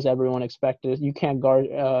 just as everyone expected. You can't guard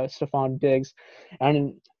Stephon Diggs,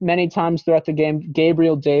 and many times throughout the game,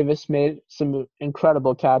 Gabriel Davis made some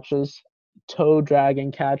incredible catches, toe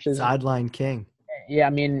dragging catches. Sideline king. Yeah, I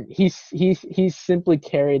mean, he simply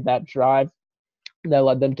carried that drive that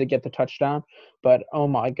led them to get the touchdown. But oh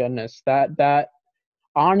my goodness, that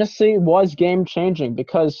honestly was game changing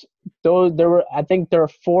because I think there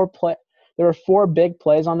were 4 big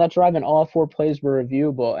plays on that drive, and all 4 plays were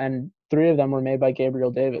reviewable, and 3 of them were made by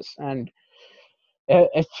Gabriel Davis. And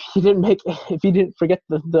if he didn't forget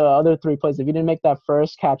the other 3 plays, if he didn't make that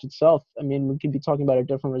first catch itself, I mean, we could be talking about a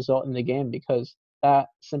different result in the game because that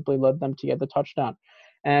simply led them to get the touchdown.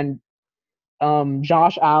 And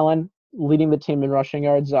Josh Allen leading the team in rushing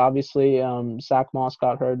yards. Obviously, Zach Moss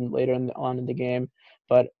got hurt later on in the game,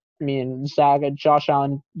 but I mean, Josh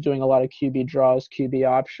Allen doing a lot of QB draws, QB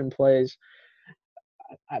option plays.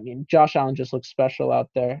 I mean, Josh Allen just looks special out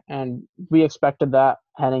there, and we expected that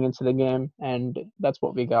heading into the game, and that's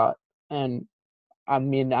what we got. And I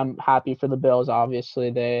mean, I'm happy for the Bills.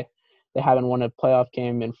 Obviously, they haven't won a playoff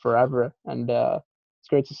game in forever, and it's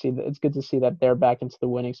great to see that. It's good to see that they're back into the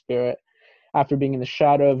winning spirit after being in the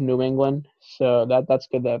shadow of New England. So that's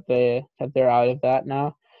good that they're out of that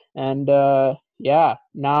now. And yeah,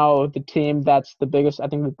 now the team that's the biggest. I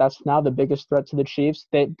think that's now the biggest threat to the Chiefs.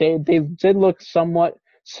 They did look somewhat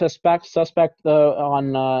suspect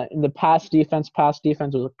on in the pass defense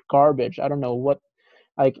was garbage. I don't know what,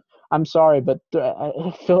 like, I'm sorry, but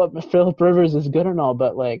Philip Rivers is good and all,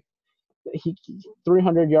 but like, he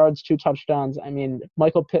 300 yards, 2 touchdowns. I mean,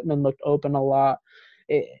 Michael Pittman looked open a lot.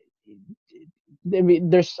 It, I mean,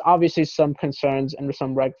 there's obviously some concerns and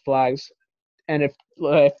some red flags, and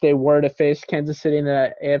if they were to face Kansas City in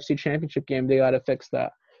the AFC Championship game, they got to fix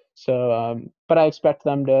that. So, but I expect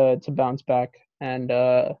them to bounce back, and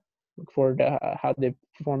look forward to how they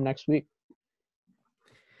perform next week.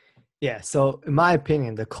 Yeah, so in my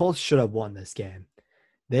opinion, the Colts should have won this game.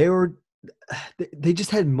 They just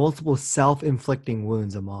had multiple self-inflicting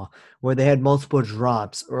wounds, Amal, where they had multiple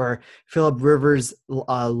drops, or Philip Rivers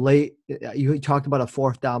late. You talked about a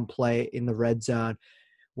fourth down play in the red zone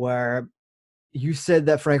where you said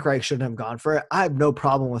that Frank Reich shouldn't have gone for it. I have no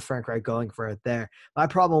problem with Frank Reich going for it there. My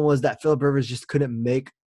problem was that Philip Rivers just couldn't make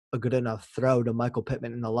a good enough throw to Michael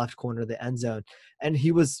Pittman in the left corner of the end zone. And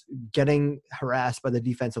he was getting harassed by the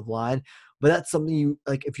defensive line. But that's something you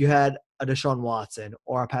like if you had a Deshaun Watson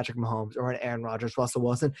or a Patrick Mahomes or an Aaron Rodgers, Russell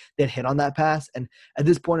Wilson, they'd hit on that pass. And at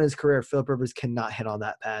this point in his career, Philip Rivers cannot hit on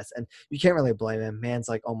that pass. And you can't really blame him. Man's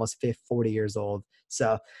like almost 40 years old.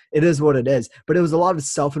 So it is what it is. But it was a lot of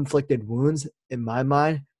self-inflicted wounds in my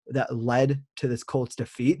mind that led to this Colts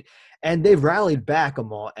defeat. And they've rallied back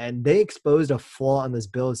them all, and they exposed a flaw on this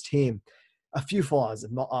Bills team. A few flaws.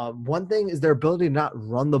 One thing is their ability to not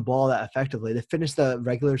run the ball that effectively. They finished the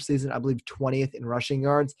regular season, I believe, 20th in rushing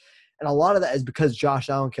yards. And a lot of that is because Josh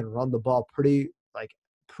Allen can run the ball pretty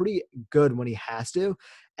good when he has to.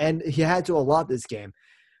 And he had to a lot this game.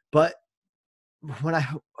 But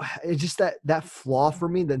it's just that flaw for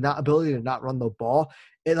me, the not ability to not run the ball.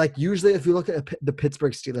 It like usually if you look at the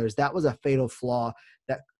Pittsburgh Steelers, that was a fatal flaw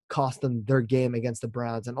that cost them their game against the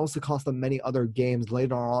Browns and also cost them many other games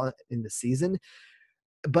later on in the season.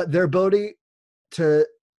 But their ability to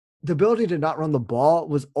not run the ball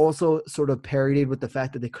was also sort of parodied with the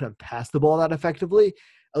fact that they couldn't pass the ball that effectively,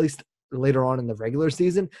 at least later on in the regular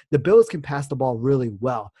season. The Bills can pass the ball really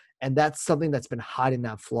well, and that's something that's been hiding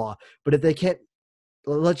that flaw. But if they can't,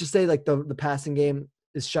 let's just say like the passing game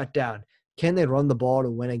is shut down. Can they run the ball to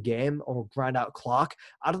win a game or grind out clock?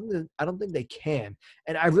 I don't think they can.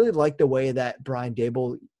 And I really like the way that Brian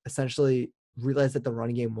Dable essentially realized that the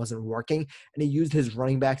running game wasn't working, and he used his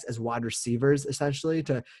running backs as wide receivers essentially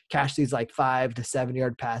to catch these like 5 to 7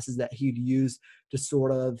 yard passes that he'd use to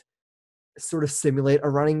sort of simulate a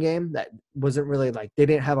running game that wasn't really like they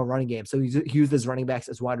didn't have a running game. So he used his running backs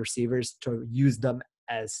as wide receivers to use them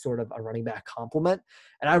as sort of a running back complement.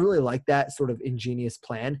 And I really like that sort of ingenious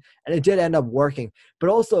plan. And it did end up working. But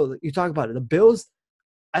also, you talk about it, the Bills,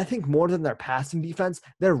 I think more than their passing defense,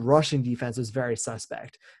 their rushing defense was very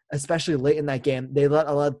suspect, especially late in that game. They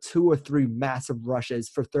allowed 2 or 3 massive rushes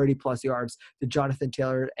for 30-plus yards to Jonathan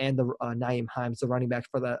Taylor and the Nyheim Hines, the running back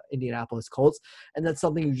for the Indianapolis Colts. And that's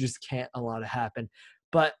something you just can't allow to happen.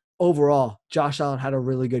 But overall, Josh Allen had a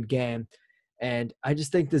really good game. And I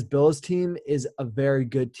just think this Bills team is a very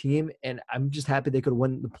good team, and I'm just happy they could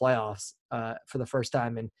win the playoffs for the first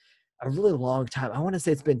time in a really long time. I want to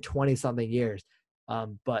say it's been 20-something years,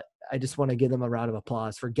 but I just want to give them a round of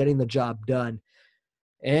applause for getting the job done.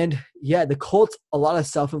 And, yeah, the Colts, a lot of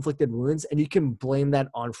self-inflicted wounds, and you can blame that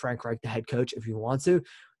on Frank Reich, the head coach, if you want to.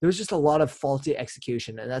 There's just a lot of faulty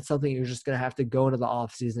execution, and that's something you're just going to have to go into the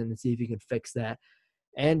offseason and see if you can fix that.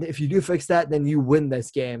 And if you do fix that, then you win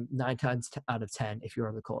this game 9 times out of 10 if you're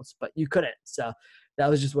on the Colts. But you couldn't. So that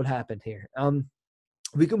was just what happened here.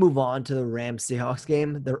 We can move on to the Rams-Seahawks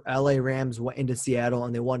game. The LA Rams went into Seattle,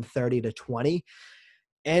 and they won 30-20.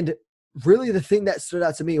 And really the thing that stood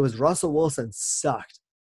out to me was Russell Wilson sucked.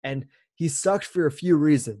 And he sucked for a few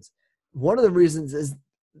reasons. One of the reasons is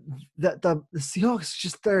that the Seahawks,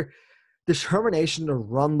 just their determination to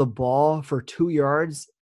run the ball for 2 yards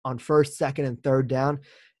on first, second, and third down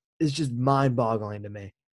is just mind-boggling to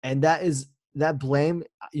me. And that blame,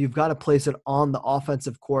 you've got to place it on the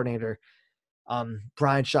offensive coordinator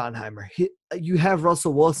Brian Schottenheimer. You have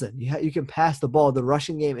Russell Wilson. You can pass the ball. The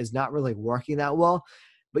rushing game is not really working that well,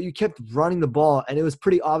 but you kept running the ball, and it was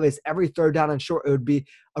pretty obvious. Every third down and short, it would be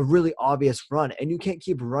a really obvious run, and you can't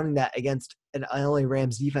keep running that against an LA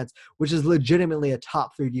Rams defense, which is legitimately a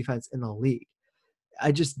top 3 defense in the league.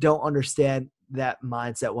 I just don't understand that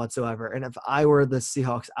mindset whatsoever. And if I were the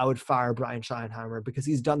Seahawks, I would fire Brian Schottenheimer because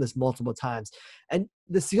he's done this multiple times. And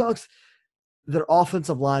the Seahawks, their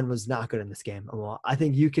offensive line was not good in this game. Well, I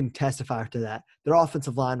think you can testify to that. Their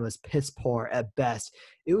offensive line was piss poor at best.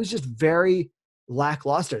 It was just very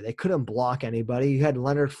lackluster. They couldn't block anybody. You had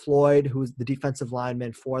Leonard Floyd, who was the defensive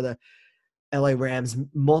lineman for the LA Rams,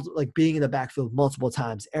 being in the backfield multiple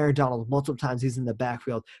times. Aaron Donald, multiple times he's in the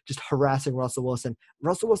backfield, just harassing Russell Wilson.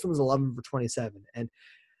 Russell Wilson was 11 for 27. And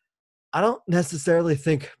I don't necessarily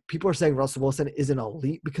think people are saying Russell Wilson isn't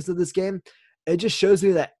elite because of this game. It just shows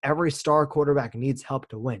me that every star quarterback needs help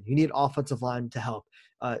to win. You need offensive line to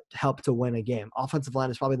help to win a game. Offensive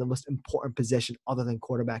line is probably the most important position other than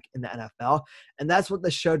quarterback in the NFL. And that's what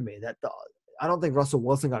this showed me, I don't think Russell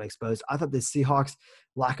Wilson got exposed. I thought the Seahawks'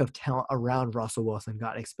 lack of talent around Russell Wilson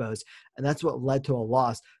got exposed, and that's what led to a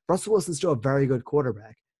loss. Russell Wilson's still a very good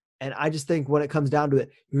quarterback, and I just think when it comes down to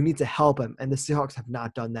it, you need to help him, and the Seahawks have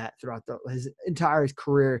not done that throughout his entire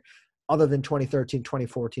career other than 2013,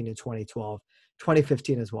 2014, and 2012,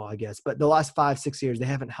 2015 as well, I guess. But the last 5-6 years, they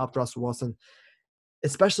haven't helped Russell Wilson,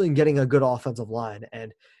 especially in getting a good offensive line,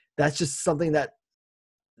 and that's just something that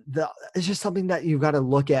it's just something that you've got to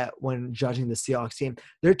look at when judging the Seahawks team.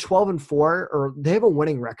 They're 12-4, or they have a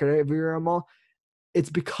winning record every year, Amal. It's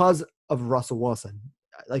because of Russell Wilson.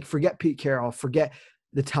 Like, forget Pete Carroll, forget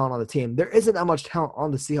the talent on the team. There isn't that much talent on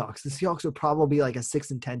the Seahawks. The Seahawks would probably be like a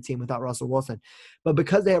 6-10 team without Russell Wilson. But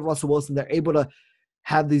because they have Russell Wilson, they're able to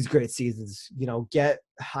have these great seasons, get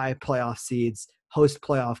high playoff seeds, host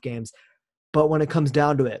playoff games. But when it comes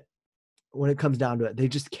down to it, they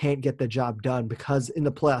just can't get the job done because in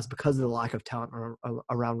the playoffs, because of the lack of talent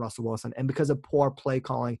around Russell Wilson, and because of poor play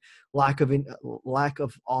calling, lack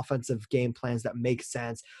of offensive game plans that make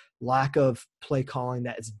sense, lack of play calling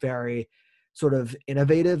that is very sort of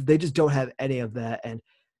innovative. They just don't have any of that. And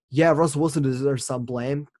yeah, Russell Wilson deserves some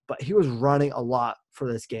blame, but he was running a lot for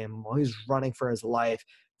this game. While he was running for his life,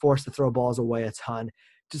 forced to throw balls away a ton.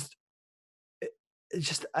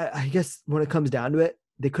 I guess when it comes down to it,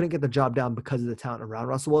 they couldn't get the job done because of the talent around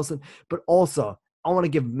Russell Wilson. But also, I want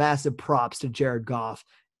to give massive props to Jared Goff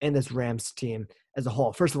and this Rams team as a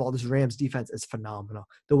whole. First of all, this Rams defense is phenomenal.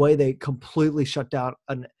 The way they completely shut down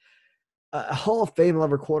a Hall of Fame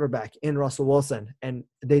level quarterback in Russell Wilson, and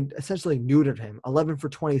they essentially neutered him. 11 for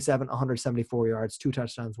 27, 174 yards, 2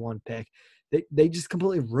 touchdowns, 1 pick. They just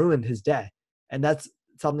completely ruined his day. And that's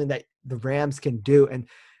something that the Rams can do. And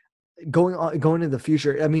going into the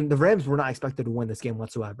future, I mean, the Rams were not expected to win this game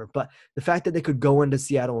whatsoever, but the fact that they could go into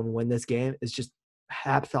Seattle and win this game is just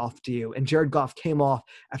hats off to you. And Jared Goff came off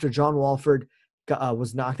after John Walford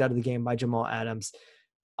was knocked out of the game by Jamal Adams,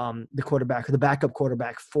 the backup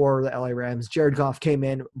quarterback for the LA Rams. Jared Goff came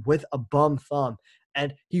in with a bum thumb,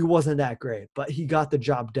 and he wasn't that great, but he got the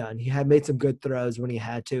job done. He had made some good throws when he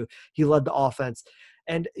had to. He led the offense.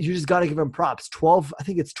 And you just got to give him props. 12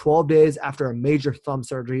 days after a major thumb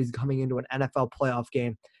surgery, he's coming into an NFL playoff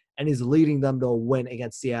game, and he's leading them to a win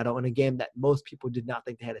against Seattle in a game that most people did not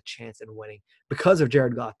think they had a chance in winning because of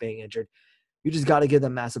Jared Goff being injured. You just got to give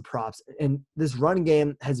them massive props. And this run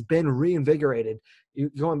game has been reinvigorated.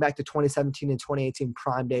 Going back to 2017 and 2018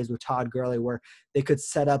 prime days with Todd Gurley, where they could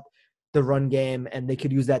set up the run game and they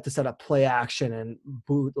could use that to set up play action and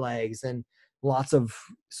bootlegs and lots of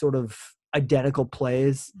sort of identical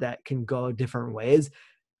plays that can go different ways.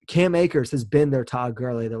 Cam Akers has been their Todd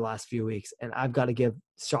Gurley the last few weeks, and I've got to give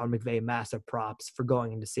Sean McVay massive props for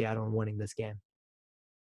going into Seattle and winning this game.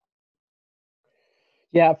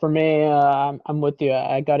 Yeah, for me, I'm with you.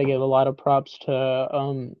 I got to give a lot of props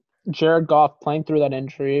to Jared Goff playing through that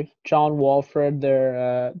injury. John Walford,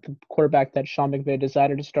 the quarterback that Sean McVay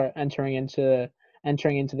decided to start entering into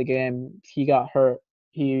the game, he got hurt.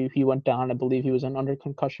 He went down. I believe he was under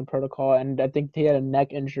concussion protocol, and I think he had a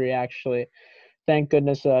neck injury actually. Thank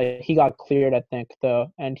goodness he got cleared. I think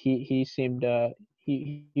though, and he seemed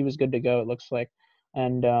he was good to go. It looks like,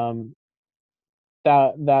 and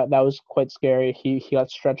that was quite scary. He got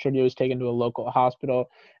stretchered. He was taken to a local hospital.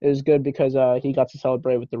 It was good because he got to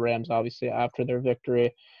celebrate with the Rams obviously after their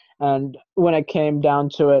victory. And when it came down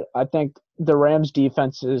to it, I think the Rams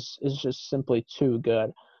defense is just simply too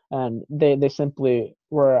good. And they simply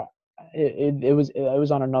were it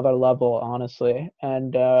was on another level, honestly.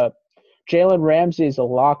 And Jalen Ramsey is a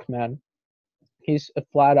lock, man. He's a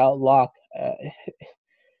flat out lock.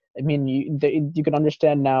 I mean, you can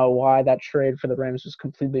understand now why that trade for the Rams was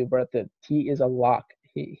completely worth it. He is a lock.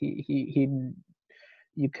 You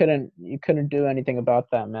couldn't do anything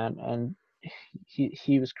about that, man, and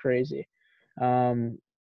he was crazy. Um,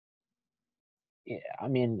 yeah, I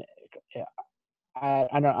mean, yeah,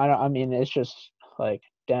 I mean, it's just like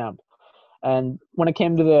damn. And when it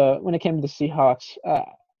came to the Seahawks,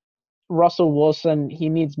 Russell Wilson, he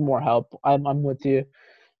needs more help. I'm with you.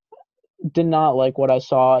 Did not like what I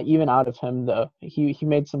saw even out of him though. He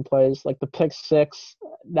made some plays like the pick six.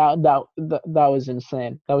 That was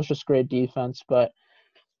insane. That was just great defense, but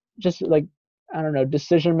just like I don't know,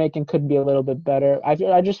 decision making could be a little bit better.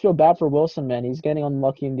 I just feel bad for Wilson, man. He's getting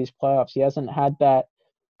unlucky in these playoffs. He hasn't had that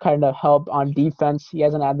kind of help on defense. He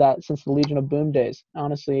hasn't had that since the Legion of Boom days.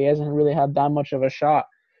 Honestly, he hasn't really had that much of a shot.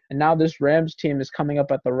 And now this Rams team is coming up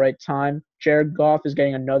at the right time. Jared Goff is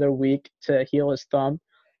getting another week to heal his thumb,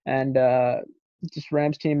 and this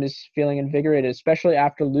Rams team is feeling invigorated, especially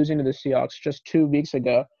after losing to the Seahawks just 2 weeks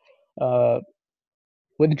ago. Uh,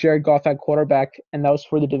 with Jared Goff at quarterback, and that was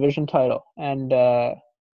for the division title, and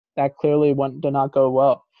that clearly did not go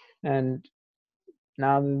well. And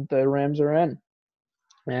now the Rams are in,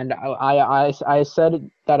 and I said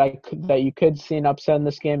that you could see an upset in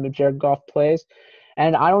this game if Jared Goff plays,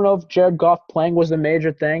 and I don't know if Jared Goff playing was the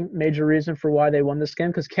major reason for why they won this game,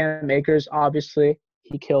 because Cam Akers obviously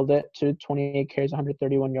he killed it to 28 carries,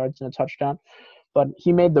 131 yards, and a touchdown. But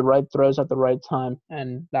he made the right throws at the right time,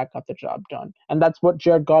 and that got the job done. And that's what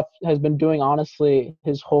Jared Goff has been doing, honestly,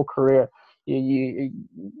 his whole career. I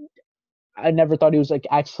never thought he was like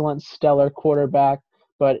excellent, stellar quarterback,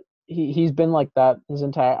 but he's been like that his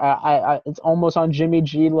entire. It's almost on Jimmy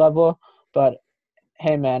G level, but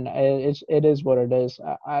hey, man, it is what it is.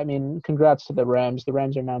 I mean, congrats to the Rams. The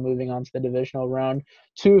Rams are now moving on to the divisional round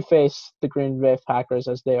to face the Green Bay Packers,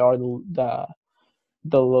 as they are the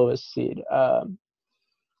lowest seed.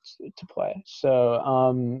 To play.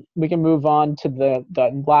 So we can move on to the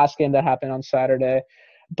last game that happened on Saturday.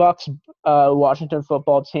 Bucks Washington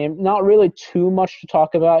football team. Not really too much to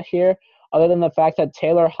talk about here, other than the fact that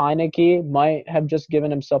Taylor Heineke might have just given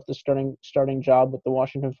himself the starting job with the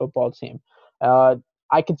Washington football team. I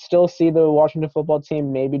could still see the Washington football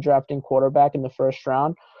team maybe drafting quarterback in the first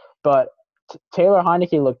round, but Taylor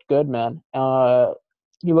Heineke looked good, man.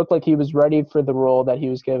 He looked like he was ready for the role that he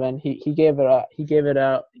was given. He gave it up.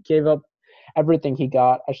 Gave up everything he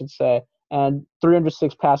got, I should say. And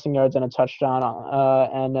 306 passing yards and a touchdown,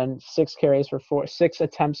 and then 6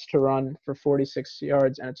 attempts to run for 46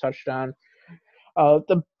 yards and a touchdown.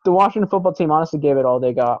 The Washington football team honestly gave it all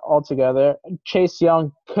they got altogether. Chase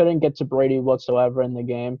Young couldn't get to Brady whatsoever in the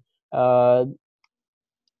game.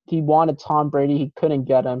 He wanted Tom Brady. He couldn't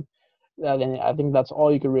get him. And I think that's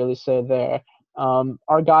all you could really say there.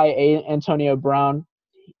 Our guy Antonio Brown,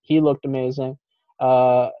 he looked amazing.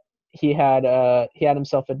 He had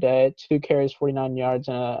himself a day. 2 carries, 49 yards,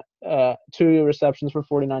 and 2 receptions for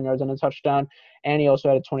 49 yards and a touchdown. And he also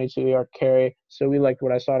had a 22-yard carry. So we liked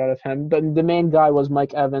what I saw out of him. But the main guy was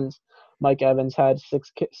Mike Evans. Mike Evans had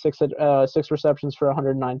six receptions for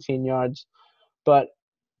 119 yards. But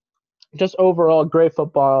just overall great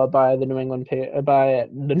football by the New England Patriots,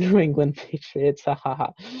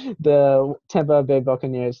 the Tampa Bay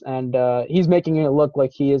Buccaneers, and he's making it look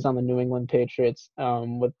like he is on the New England Patriots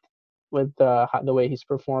with the way he's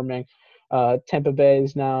performing. Tampa Bay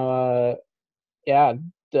is now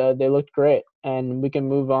they looked great, and we can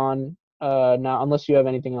move on now unless you have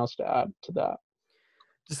anything else to add to that.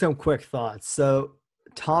 Just some quick thoughts. So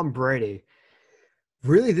Tom Brady,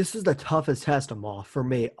 really, this is the toughest test of them all for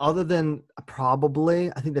me. Other than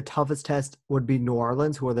probably, I think the toughest test would be New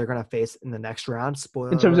Orleans, who they're going to face in the next round. In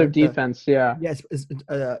Spoiler terms of alert. defense, yeah. Yes,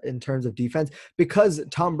 in terms of defense, because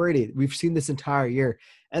Tom Brady, we've seen this entire year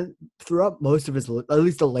and throughout most of his, at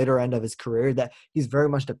least the later end of his career, that he's very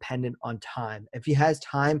much dependent on time. If he has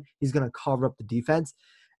time, he's going to cover up the defense.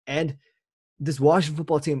 And this Washington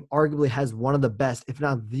football team arguably has one of the best, if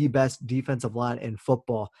not the best, defensive line in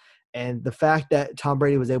football. And the fact that Tom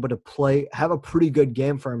Brady was able to have a pretty good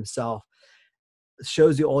game for himself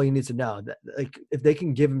shows you all you need to know. That, like, if they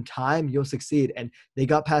can give him time, you'll succeed. And they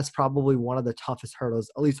got past probably one of the toughest hurdles,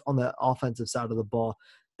 at least on the offensive side of the ball,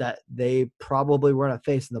 that they probably were going to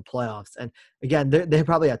face in the playoffs. And again, they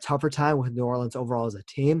probably had a tougher time with New Orleans overall as a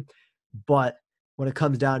team. But when it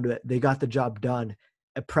comes down to it, they got the job done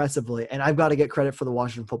impressively. And I've got to get credit for the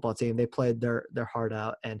Washington football team. They played their heart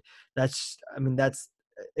out. And that's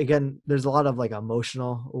again, there's a lot of like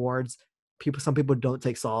emotional awards. Some people don't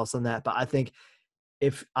take solace in that, but I think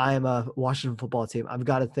if I am a Washington football team, I've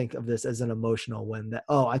got to think of this as an emotional win. That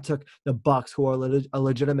I took the Bucks, who are a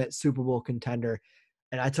legitimate Super Bowl contender,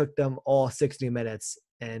 and I took them all 60 minutes,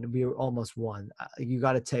 and we almost won. You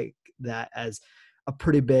got to take that as a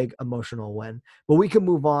pretty big emotional win. But we can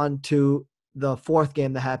move on to the fourth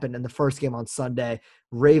game that happened in the first game on Sunday,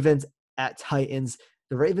 Ravens at Titans.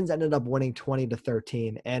 The Ravens ended up winning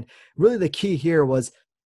 20-13. And really the key here was,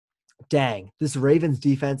 dang, this Ravens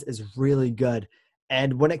defense is really good.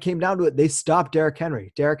 And when it came down to it, they stopped Derrick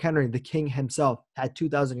Henry. Derrick Henry, the king himself, had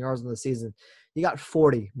 2,000 yards in the season. He got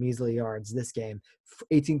 40 measly yards this game,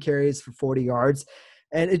 18 carries for 40 yards.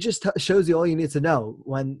 And it just shows you all you need to know.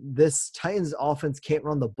 When this Titans offense can't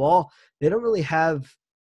run the ball, they don't really have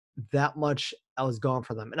that much else going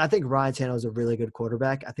for them. And I think Ryan Tannehill is a really good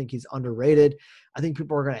quarterback. I think he's underrated. I think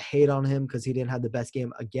people are going to hate on him because he didn't have the best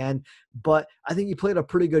game again. But I think he played a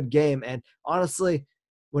pretty good game. And honestly,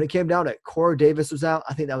 when it came down to it, Corey Davis was out.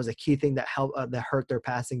 I think that was a key thing that helped that hurt their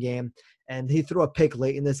passing game. And he threw a pick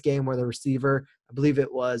late in this game where the receiver, I believe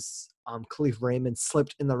it was Khalif Raymond,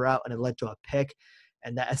 slipped in the route and it led to a pick.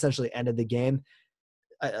 And that essentially ended the game.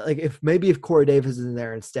 Like if Corey Davis is in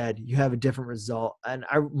there instead, you have a different result. And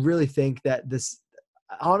I really think that this,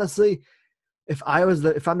 honestly, if I'm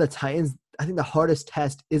the Titans, I think the hardest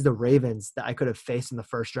test is the Ravens that I could have faced in the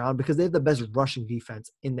first round because they have the best rushing defense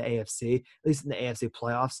in the AFC, at least in the AFC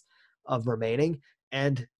playoffs of remaining.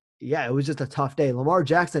 And yeah, it was just a tough day. Lamar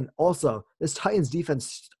Jackson also, this Titans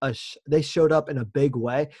defense, they showed up in a big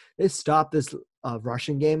way. They stopped this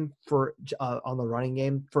rushing game on the running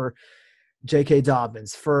game for J.K.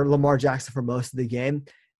 Dobbins, for Lamar Jackson for most of the game.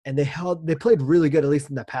 And they played really good, at least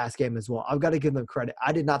in the past game as well. I've got to give them credit.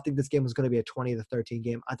 I did not think this game was going to be a 20-13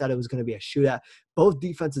 game. I thought it was going to be a shootout. Both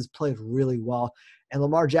defenses played really well. And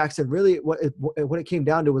Lamar Jackson, really, what it came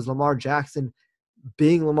down to was Lamar Jackson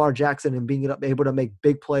being Lamar Jackson and being able to make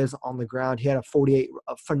big plays on the ground. He had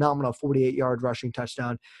a phenomenal 48-yard rushing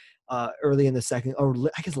touchdown early in the second, or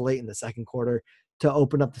I guess late in the second quarter, to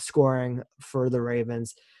open up the scoring for the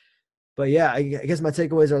Ravens. But yeah, I guess my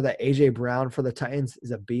takeaways are that A.J. Brown for the Titans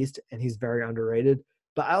is a beast, and he's very underrated.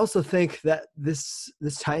 But I also think that this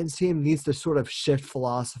Titans team needs to sort of shift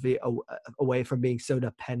philosophy away from being so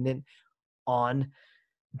dependent on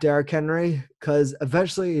Derrick Henry, because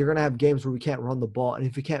eventually you're going to have games where we can't run the ball. And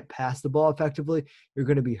if you can't pass the ball effectively, you're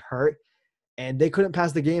going to be hurt. And they couldn't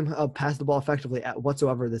pass the ball effectively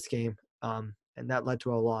whatsoever this game. And that led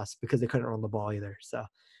to a loss because they couldn't run the ball either. So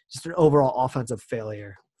just an overall offensive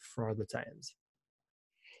failure for the Titans.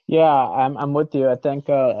 Yeah, I'm with you. I think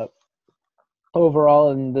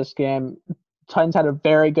overall in this game, Titans had a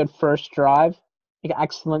very good first drive,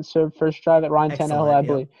 excellent first drive at Ryan Tannehill. I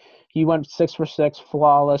believe he went 6 for 6,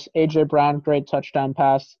 flawless. AJ Brown, great touchdown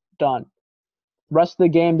pass, done. Rest of the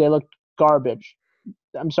game, they looked garbage.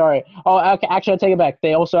 I'm sorry. Oh, okay, actually, I take it back.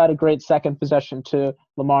 They also had a great second possession to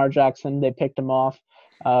Lamar Jackson. They picked him off.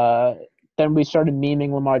 Then we started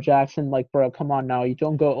memeing Lamar Jackson, like, bro, come on now. You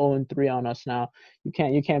don't go 0-3 on us now. You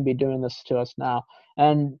can't be doing this to us now.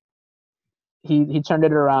 And he turned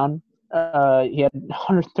it around. He had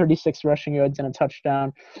 136 rushing yards and a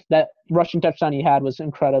touchdown. That rushing touchdown he had was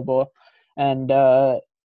incredible. And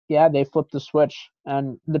yeah, they flipped the switch,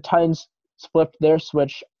 and the Titans flipped their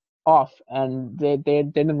switch off, and they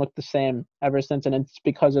didn't look the same ever since. And it's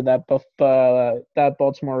because of that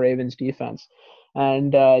Baltimore Ravens defense.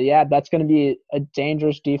 And yeah, that's going to be a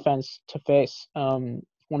dangerous defense to face when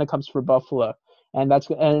it comes for Buffalo. And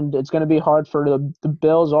it's going to be hard for the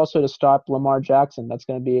Bills also to stop Lamar Jackson. That's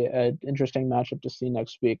going to be an interesting matchup to see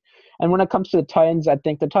next week. And when it comes to the Titans, I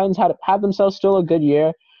think the Titans had themselves still a good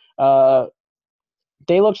year.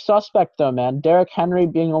 They look suspect though, man. Derrick Henry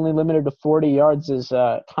being only limited to 40 yards is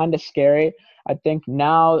kind of scary. I think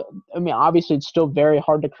now, I mean, obviously it's still very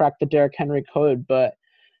hard to crack the Derrick Henry code, but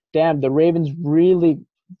damn, the Ravens really,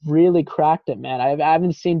 really cracked it, man. I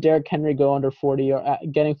haven't seen Derrick Henry go under 40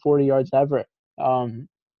 getting 40 yards ever.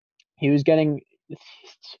 He was getting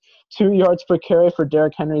 2 yards per carry for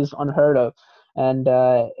Derrick Henry is unheard of, and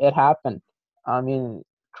it happened. I mean,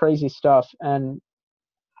 crazy stuff, and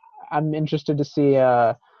I'm interested to see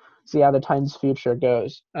how the Titans' future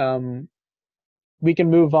goes. We can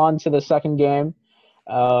move on to the second game.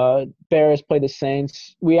 Bears play the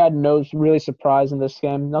Saints. We had no really surprise in this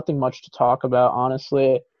game. Nothing much to talk about,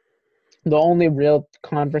 honestly. The only real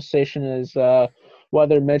conversation is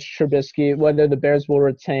whether the Bears will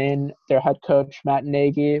retain their head coach, Matt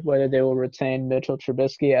Nagy, whether they will retain Mitchell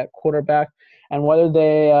Trubisky at quarterback, and whether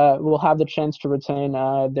they will have the chance to retain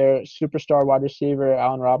their superstar wide receiver,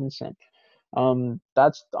 Allen Robinson.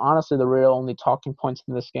 That's honestly the real only talking points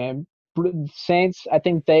in this game. Saints, I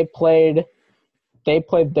think they played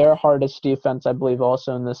their hardest defense, I believe,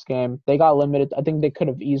 also in this game. They got limited. I think they could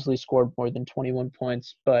have easily scored more than 21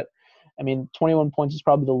 points, but I mean, 21 points is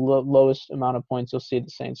probably the lowest amount of points you'll see the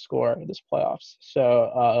Saints score this playoffs.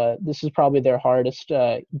 So this is probably their hardest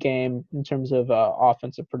game in terms of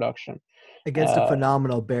offensive production. Against a Uh,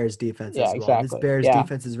 phenomenal Bears defense yeah, as well. This exactly. Bears Yeah,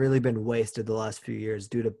 defense has really been wasted the last few years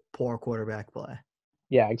due to poor quarterback play.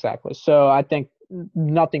 yeah, exactly. So I think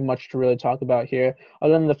nothing much to really talk about here,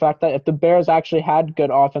 other than the fact that if the Bears actually had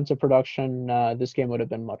good offensive production, this game would have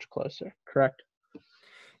been much closer. Correct?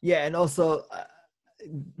 Yeah, and also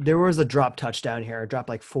there was a drop touchdown here, a drop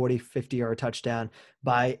like 40, 50-yard touchdown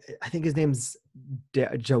by, I think his name's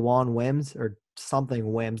Jawan Wims or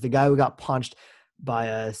something Wims, the guy who got punched by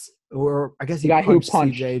us, or I guess The he guy who punched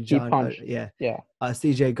punched, CJ he John, punched. Yeah.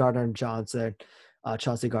 CJ Gardner Johnson,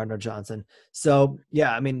 Chauncey Gardner Johnson. So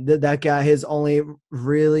yeah, I mean that guy, his only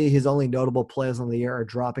notable plays on the year are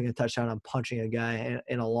dropping a touchdown and punching a guy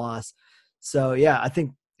in a loss. So yeah, I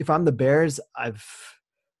think if I'm the Bears,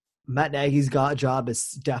 Matt Nagy's job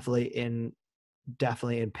is definitely in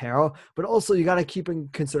peril. But also you got to keep in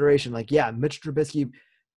consideration, like, yeah, Mitch Trubisky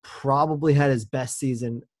probably had his best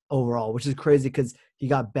season overall, which is crazy because he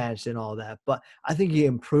got benched and all that. But I think he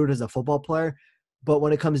improved as a football player. But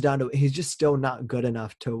when it comes down to it, he's just still not good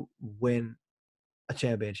enough to win a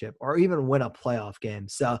championship or even win a playoff game.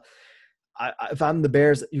 So if I'm the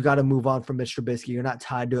Bears, you got to move on from Mitch Trubisky. You're not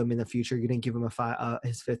tied to him in the future. You didn't give him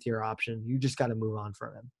his fifth-year option. You just got to move on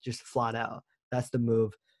from him, just flat out. That's the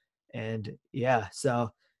move. And yeah,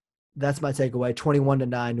 so that's my takeaway.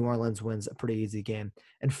 21-9, New Orleans wins a pretty easy game.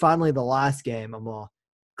 And finally, the last game,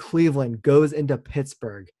 Cleveland goes into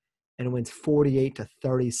Pittsburgh and wins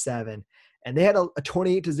 48-37. And they had a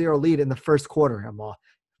 28-0 lead in the first quarter,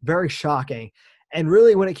 Very shocking. And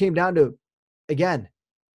really, when it came down to, again,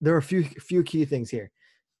 there are a few key things here.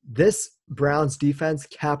 This Browns defense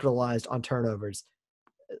capitalized on turnovers.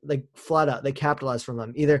 Like flat out, they capitalized from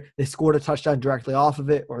them. Either they scored a touchdown directly off of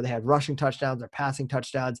it, or they had rushing touchdowns or passing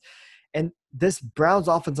touchdowns. And this Browns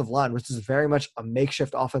offensive line, which is very much a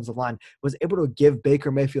makeshift offensive line, was able to give Baker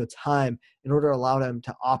Mayfield time in order to allow him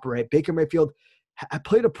to operate. Baker Mayfield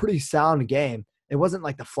played a pretty sound game. It wasn't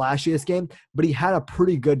like the flashiest game, but he had a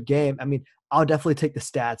pretty good game. I mean, I'll definitely take the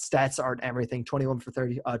stats. Stats aren't everything. 21 for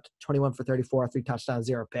 34, 3 touchdowns,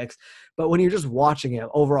 0 picks. But when you're just watching him,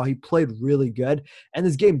 overall, he played really good. And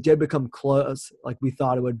this game did become close, like we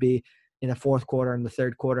thought it would be in the fourth quarter and the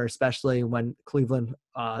third quarter, especially when Cleveland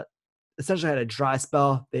essentially had a dry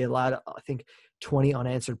spell. They allowed, I think, 20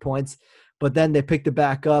 unanswered points. But then they picked it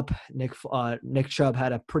back up. Nick Chubb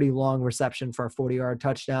had a pretty long reception for a 40-yard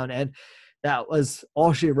touchdown, and that was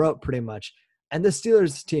all she wrote pretty much. And the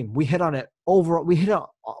Steelers team, we hit on it over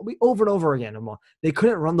and over again. They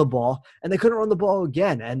couldn't run the ball, and they couldn't run the ball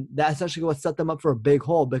again. And that's essentially what set them up for a big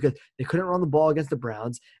hole because they couldn't run the ball against the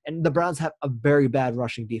Browns. And the Browns have a very bad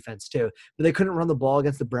rushing defense too. But they couldn't run the ball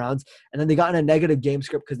against the Browns. And then they got in a negative game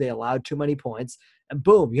script because they allowed too many points. And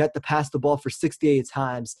boom, you had to pass the ball for 68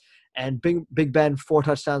 times. And Big Ben, 4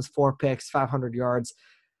 touchdowns, 4 picks, 500 yards.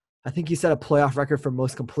 I think he set a playoff record for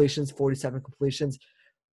most completions, 47 completions.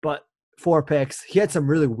 But 4 picks. He had some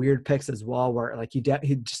really weird picks as well where like he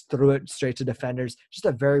just threw it straight to defenders. Just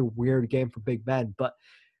a very weird game for Big Ben. But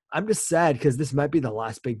I'm just sad because this might be the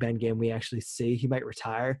last Big Ben game we actually see. He might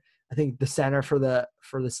retire. I think the center for the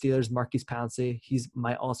Steelers, Marquise Pouncey,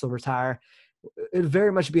 might also retire. It would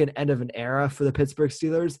very much be an end of an era for the Pittsburgh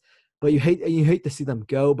Steelers. But you hate to see them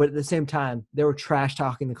go. But at the same time, they were trash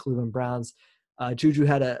talking the Cleveland Browns. Juju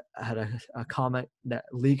had a comment that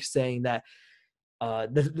leaked saying that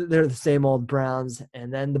they're the same old Browns.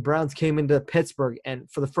 And then the Browns came into Pittsburgh and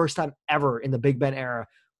for the first time ever in the Big Ben era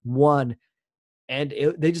won. And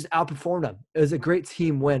they just outperformed them. It was a great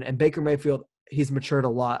team win. And Baker Mayfield, he's matured a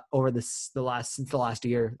lot over since the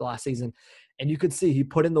last season. And you could see he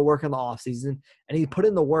put in the work in the offseason and he put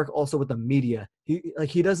in the work also with the media.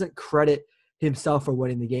 He doesn't credit himself for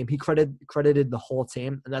winning the game. He credited the whole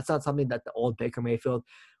team. And that's not something that the old Baker Mayfield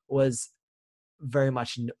was very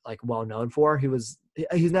much like well known for. He's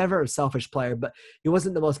never a selfish player, but he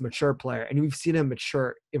wasn't the most mature player. And we've seen him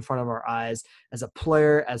mature in front of our eyes as a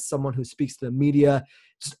player, as someone who speaks to the media,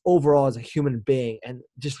 just overall as a human being. And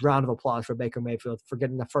just round of applause for Baker Mayfield for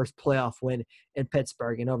getting the first playoff win in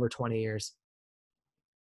Pittsburgh in over 20 years.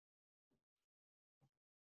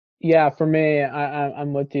 Yeah, for me,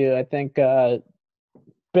 I'm with you. I think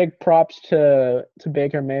big props to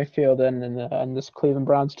Baker Mayfield and this Cleveland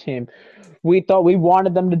Browns team. We thought we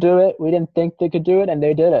wanted them to do it. We didn't think they could do it, and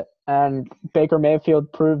they did it. And Baker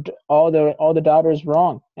Mayfield proved all the doubters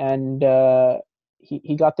wrong, and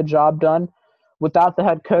he got the job done without the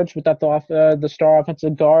head coach, without the star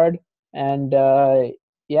offensive guard, and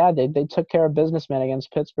they took care of business, man,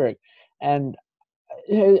 against Pittsburgh. And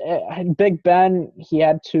Big Ben, he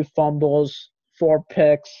had 2 fumbles, 4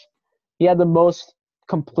 picks. He had the most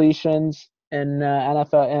completions in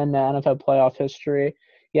NFL playoff history.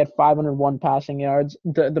 He had 501 passing yards.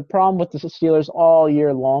 The problem with the Steelers all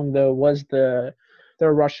year long though was their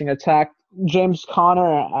rushing attack. James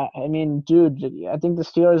Conner, I mean, dude, I think the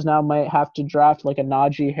Steelers now might have to draft like a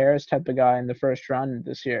Najee Harris type of guy in the first round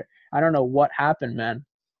this year. I don't know what happened, man.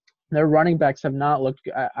 Their running backs have not looked.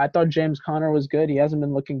 I thought James Conner was good. He hasn't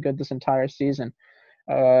been looking good this entire season.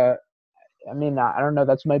 Uh, I mean, I don't know.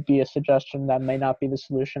 That might be a suggestion. That may not be the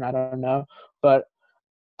solution. I don't know, but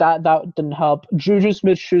that didn't help. Juju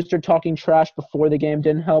Smith-Schuster talking trash before the game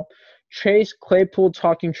didn't help. Chase Claypool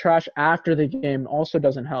talking trash after the game also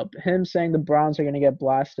doesn't help. Him saying the Browns are going to get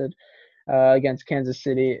blasted against Kansas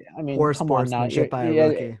City. I mean, Poor come on now. sportsmanship by a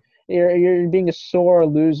rookie. You're being a sore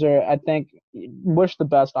loser. I think wish the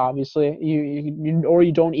best. Obviously, or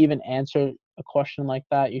you don't even answer a question like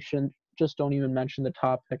that. You shouldn't just don't even mention the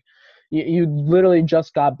topic. You literally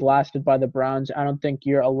just got blasted by the Browns. I don't think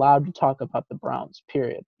you're allowed to talk about the Browns.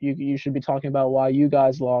 Period. You should be talking about why you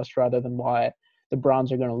guys lost rather than why the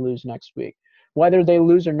Browns are going to lose next week. Whether they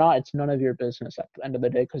lose or not, it's none of your business at the end of the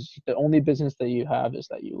day, because the only business that you have is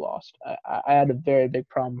that you lost. I had a very big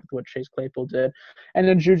problem with what Chase Claypool did. And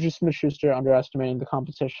then Juju Smith-Schuster underestimating the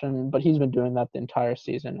competition, but he's been doing that the entire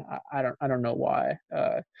season. I don't know why.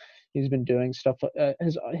 He's been doing stuff.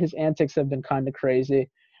 His antics have been kind of crazy.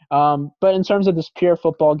 But in terms of this pure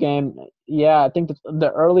football game, yeah, I think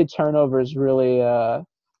the early turnovers really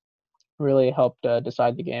helped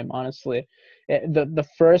decide the game. Honestly, the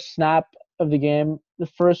first snap of the game, the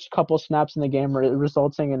first couple snaps in the game were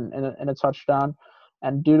resulting in a touchdown,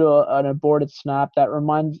 and due to an aborted snap, that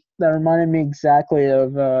reminded me exactly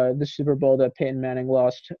of the Super Bowl that Peyton Manning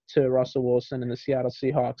lost to Russell Wilson and the Seattle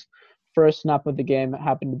Seahawks. First snap of the game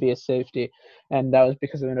happened to be a safety, and that was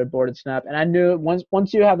because of an aborted snap. And I knew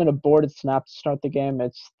once you have an aborted snap to start the game,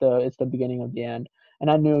 it's the beginning of the end. And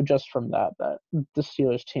I knew just from that the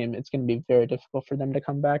Steelers team, it's going to be very difficult for them to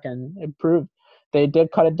come back and improve. They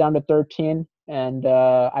did cut it down to 13, and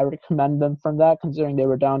I would commend them from that, considering they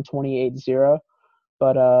were down 28-0.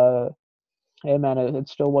 But hey, man, it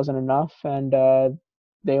still wasn't enough, and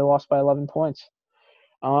they lost by 11 points.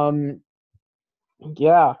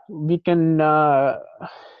 Yeah, we can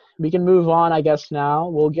move on, I guess. Now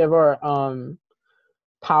we'll give our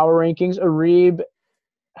power rankings. Arib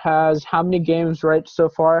has how many games right so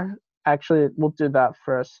far? Actually, we'll do that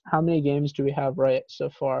first. How many games do we have right so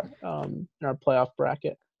far in our playoff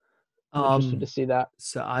bracket? I'm interested to see that.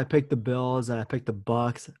 So I picked the Bills and I picked the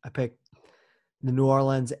Bucks. I picked the New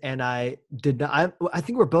Orleans, and I did not. I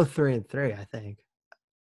think we're both 3-3. I think,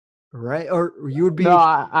 right? Or you would be. No,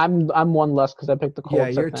 I'm one less because I picked the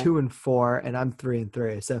Colts. Yeah, you're 2-4, and I'm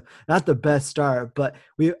 3-3. So not the best start, but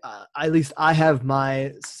we at least I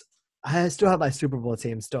still have my Super Bowl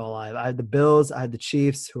team still alive. I had the Bills, I had the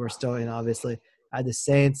Chiefs, who are still in, obviously. I had the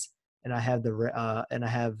Saints, and I have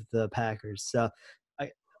the Packers. So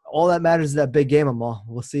all that matters is that big game, Amal.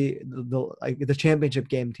 We'll see. The championship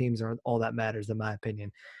game teams are all that matters, in my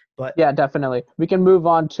opinion. But yeah, definitely. We can move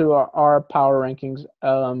on to our power rankings.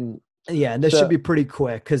 Yeah, and this should be pretty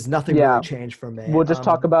quick because nothing really changed for me. We'll just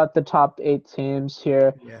talk about the top 8 teams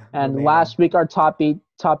here. Yeah, and remaining. Last week, our top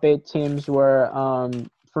eight teams were,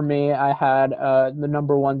 for me, I had the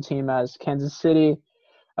number 1 team as Kansas City,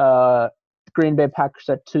 Green Bay Packers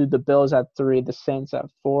at 2, the Bills at 3, the Saints at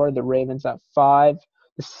 4, the Ravens at 5,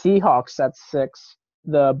 the Seahawks at 6,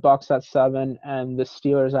 the Bucks at 7, and the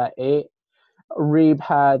Steelers at 8. Reeb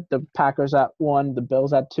had the Packers at 1, the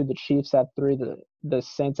Bills at 2, the Chiefs at 3, the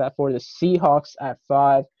Saints at 4, the Seahawks at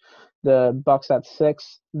 5, the Bucks at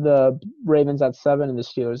 6, the Ravens at 7, and the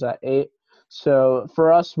Steelers at 8. So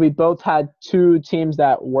for us, we both had 2 teams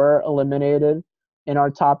that were eliminated in our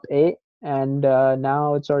top 8, and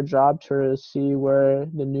now it's our job to see where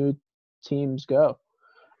the new teams go.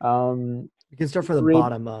 We can start from the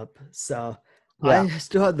bottom up. So yeah. I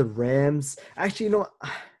still have the Rams. Actually, you know what?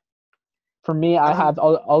 For me,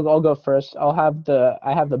 I'll go first. I have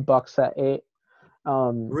the Bucks at 8.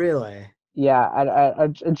 Really? Yeah, I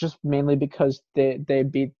just mainly because they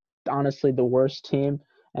beat honestly the worst team,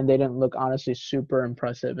 and they didn't look honestly super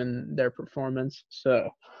impressive in their performance. So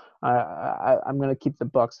I'm gonna keep the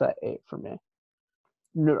Bucks at 8 for me.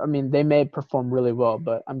 I mean, they may perform really well,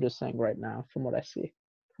 but I'm just saying right now from what I see.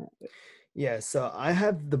 Yeah, so I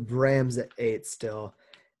have the Rams at 8 still,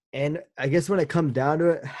 and I guess when it comes down to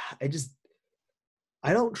it,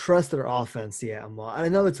 I don't trust their offense yet. I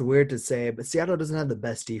know it's weird to say, but Seattle doesn't have the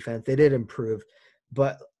best defense. They did improve,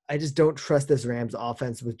 but I just don't trust this Rams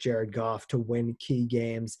offense with Jared Goff to win key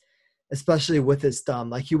games. especially with his thumb.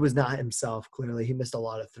 Like he was not himself. Clearly, he missed a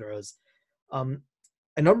lot of throws. Um,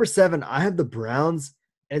 at number 7, I have the Browns,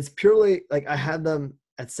 and it's purely like I had them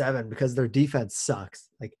at 7 because their defense sucks.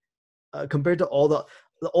 Like compared to all the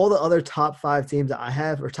other top 5 teams that I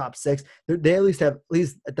have, or top 6, they at least have, at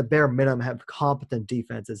least at the bare minimum, have competent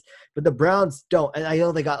defenses. But the Browns don't. And I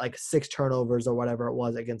know they got like 6 turnovers or whatever it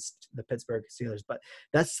was against the Pittsburgh Steelers, but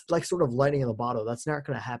that's like sort of lightning in the bottle. That's not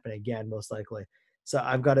going to happen again, most likely. So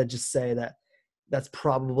I've got to just say that that's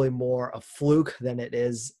probably more a fluke than it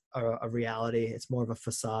is a reality. It's more of a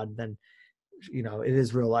facade than, it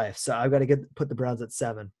is real life. So I've got to put the Browns at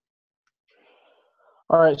 7.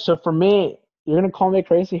 All right, so for me, you're gonna call me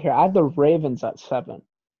crazy here. I have the Ravens at 7,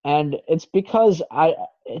 and it's because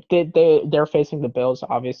they're facing the Bills,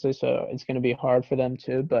 obviously, so it's gonna be hard for them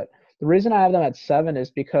too. But the reason I have them at 7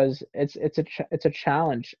 is because it's a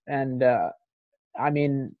challenge, and I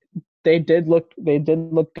mean they did look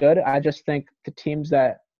good. I just think the teams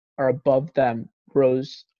that are above them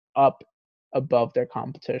rose up above their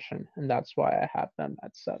competition, and that's why I have them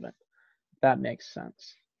at 7. That makes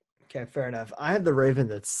sense. Okay, fair enough. I have the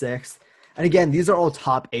Ravens at 6. And again, these are all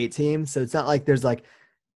top 8 teams, so it's not like there's like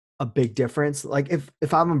a big difference. Like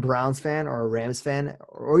if I'm a Browns fan or a Rams fan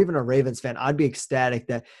or even a Ravens fan, I'd be ecstatic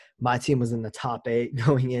that my team was in the top 8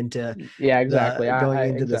 Yeah, exactly. going I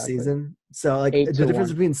into the exactly season. So like eight the to difference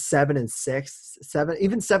one. between 7 and 6, 7,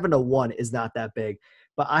 even 7 to 1 is not that big.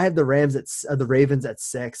 But I have the Ravens at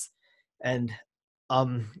 6, and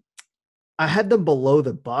um I had them below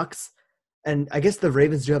the Bucks, and I guess the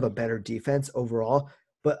Ravens do have a better defense overall.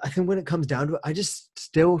 But I think when it comes down to it, I just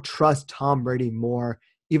still trust Tom Brady more,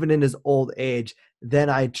 even in his old age,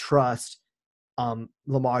 than I trust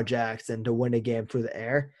Lamar Jackson to win a game through the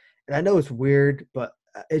air. And I know it's weird, but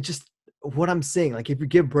it just what I'm saying. Like if you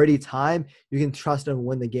give Brady time, you can trust him to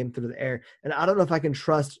win the game through the air. And I don't know if I can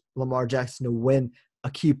trust Lamar Jackson to win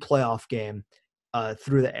a key playoff game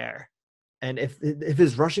through the air. And if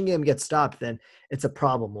his rushing game gets stopped, then it's a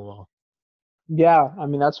problem. Well, Yeah, I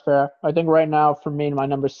mean that's fair. I think right now for me, my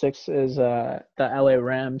number 6 is the LA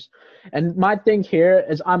Rams, and my thing here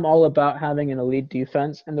is I'm all about having an elite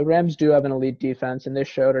defense, and the Rams do have an elite defense, and they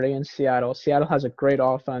showed it against Seattle. Seattle has a great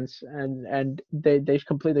offense, and they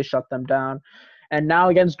completely shut them down. And now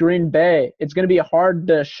against Green Bay, it's going to be hard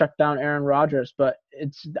to shut down Aaron Rodgers, but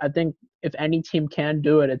I think if any team can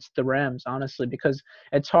do it, it's the Rams, honestly, because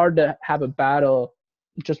it's hard to have a battle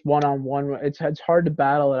just one on one. It's hard to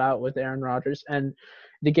battle it out with Aaron Rodgers, and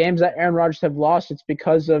the games that Aaron Rodgers have lost, it's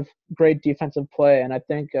because of great defensive play, and I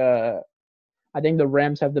think the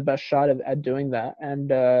Rams have the best shot at doing that, and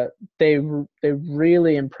they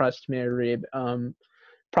really impressed me, Reeb.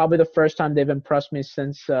 Probably the first time they've impressed me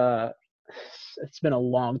since it's been a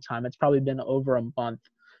long time. It's probably been over a month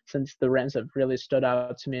since the Rams have really stood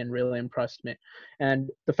out to me and really impressed me. And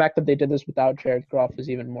the fact that they did this without Jared Goff is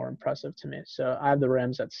even more impressive to me. So I have the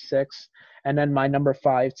Rams at 6. And then my number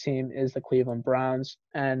 5 team is the Cleveland Browns.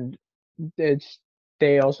 And it's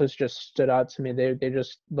they also just stood out to me. They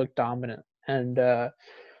just looked dominant. And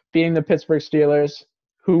beating the Pittsburgh Steelers,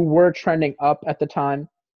 who were trending up at the time,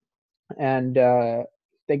 and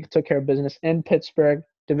they took care of business in Pittsburgh,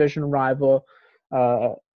 division rival.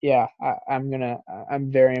 Yeah,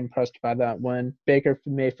 I'm very impressed by that win. Baker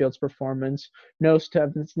Mayfield's performance, no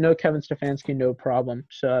Kevin Stefanski, no problem.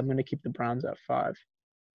 So I'm gonna keep the Browns at 5.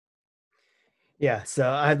 yeah. So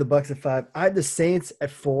I have the Bucks at 5. I had the Saints at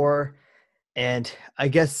 4, and I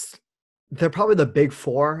guess they're probably the big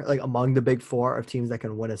 4, like among the big 4 of teams that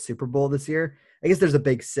can win a Super Bowl this year. I guess there's a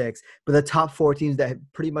big 6, but the top 4 teams that have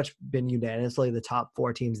pretty much been unanimously the top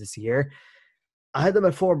 4 teams this year. I had them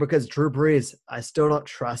at 4 because Drew Brees, I still don't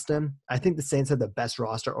trust him. I think the Saints have the best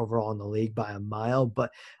roster overall in the league by a mile,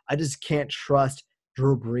 but I just can't trust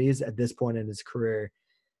Drew Brees at this point in his career.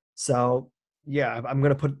 So, yeah, I'm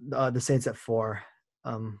going to put the Saints at 4.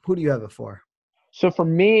 Who do you have at 4? So for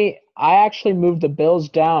me, I actually moved the Bills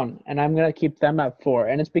down, and I'm gonna keep them at 4.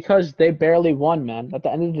 And it's because they barely won, man. At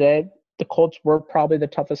the end of the day, the Colts were probably the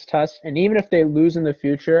toughest test. And even if they lose in the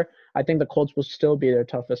future, I think the Colts will still be their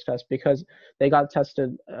toughest test because they got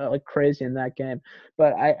tested like crazy in that game.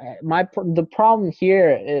 But the problem here,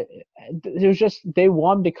 it was just they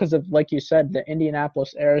won because of, like you said, the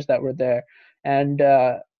Indianapolis errors that were there. And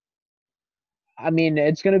I mean,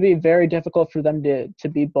 it's going to be very difficult for them to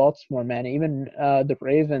beat Baltimore, man. Even the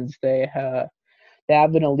Ravens, they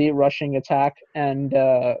have an elite rushing attack, and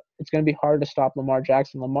it's going to be hard to stop Lamar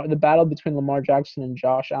Jackson. The battle between Lamar Jackson and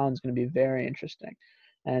Josh Allen is going to be very interesting.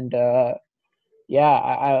 And yeah,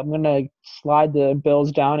 I'm going to slide the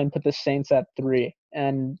Bills down and put the Saints at 3,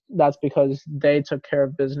 and that's because they took care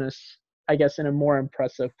of business I guess, in a more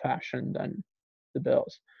impressive fashion than the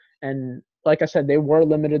Bills. And like I said, they were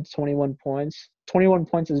limited to 21 points. 21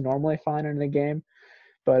 points is normally fine in a game,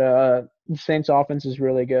 but the Saints offense is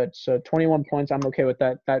really good. So 21 points, I'm okay with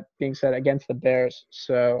that. That being said, against the Bears,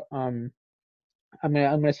 so I'm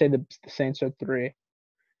gonna say the Saints are 3,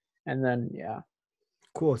 and then yeah.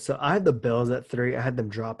 Cool. So I had the Bills at 3. I had them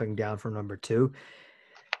dropping down from number 2.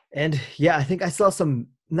 And yeah, I think I saw some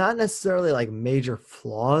not necessarily like major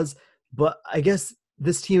flaws, but I guess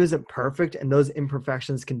this team isn't perfect, and those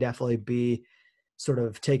imperfections can definitely be sort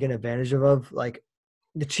of taken advantage of. Like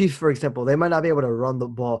the Chiefs, for example, they might not be able to run the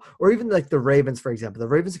ball, or even like the Ravens, for example. The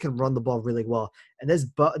Ravens can run the ball really well, and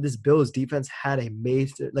this Bills defense had a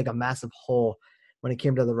major, like a massive hole when it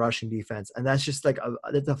came to the rushing defense, and that's just like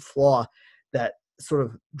it's a flaw that sort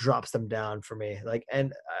of drops them down for me. Like,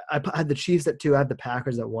 and I had the Chiefs at 2. I had the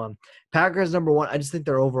Packers at 1. Packers number 1. I just think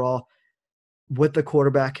they're overall with the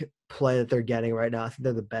quarterback play that they're getting right now. I think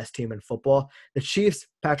they're the best team in football. The Chiefs,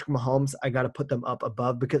 Patrick Mahomes, I got to put them up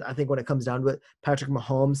above because I think when it comes down to it, Patrick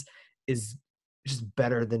Mahomes is just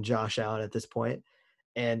better than Josh Allen at this point.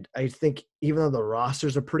 And I think even though the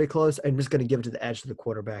rosters are pretty close, I'm just going to give it to the edge of the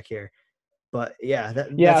quarterback here. But yeah,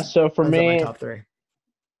 Yeah, that's so for ends up my me, top 3.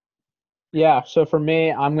 Yeah, so for me,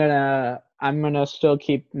 I'm gonna still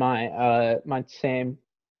keep my same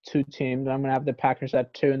 2 teams. I'm gonna have the Packers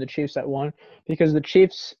at 2 and the Chiefs at 1 because the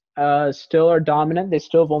Chiefs still are dominant. They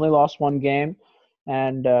still have only lost 1 game,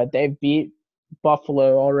 and they've beat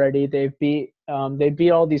Buffalo already. They beat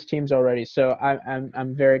all these teams already. So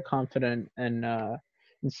I'm very confident in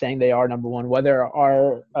saying they are number 1. Whether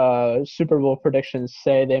our Super Bowl predictions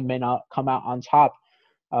say they may not come out on top,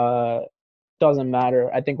 uh, doesn't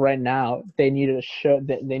matter. I think right now they need to show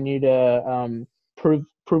that they need to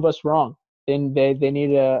prove us wrong. They need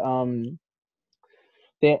to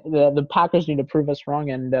the Packers need to prove us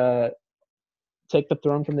wrong and take the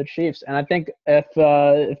throne from the Chiefs. And I think if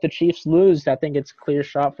the Chiefs lose, I think it's a clear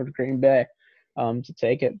shot for Green Bay to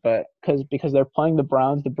take it. But because they're playing the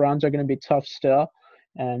Browns are going to be tough still,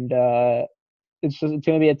 and it's going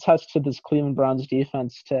to be a test to this Cleveland Browns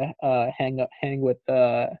defense to hang with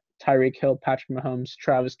Tyreek Hill, Patrick Mahomes,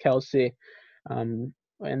 Travis Kelce, and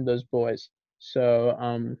those boys. So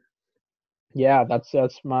yeah,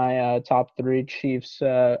 that's my top 3 Chiefs,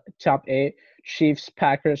 top 8 Chiefs,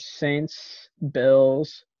 Packers, Saints,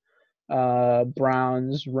 Bills,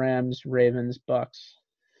 Browns, Rams, Ravens, Bucks.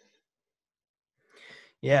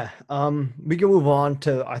 Yeah. We can move on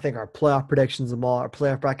to, I think, our playoff predictions of all. Our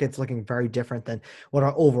playoff bracket's looking very different than what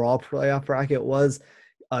our overall playoff bracket was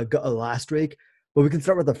last week. But we can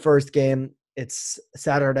start with the first game. It's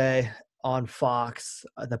Saturday on Fox.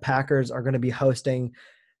 The Packers are going to be hosting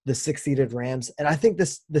the 6-seeded Rams. And I think the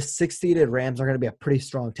 6-seeded Rams are going to be a pretty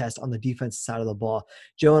strong test on the defense side of the ball.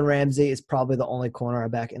 Jalen Ramsey is probably the only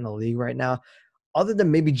cornerback in the league right now, other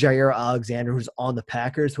than maybe Jair Alexander, who's on the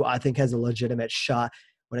Packers, who I think has a legitimate shot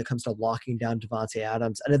when it comes to locking down Devontae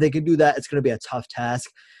Adams. And if they can do that, it's going to be a tough task.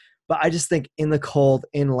 But I just think in the cold,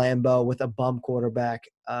 in Lambeau, with a bum quarterback,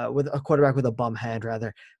 with a quarterback with a bum hand,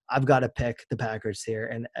 rather, I've got to pick the Packers here.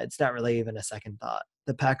 And it's not really even a second thought.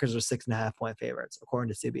 The Packers are 6.5-point favorites,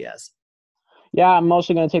 according to CBS. Yeah, I'm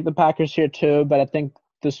mostly going to take the Packers here too, but I think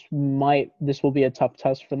this will be a tough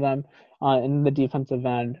test for them in the defensive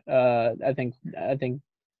end. I think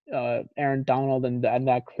Aaron Donald and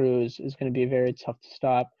that crew is going to be very tough to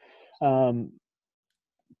stop. Um,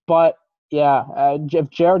 but yeah, if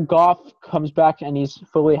Jared Goff comes back and he's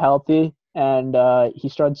fully healthy and he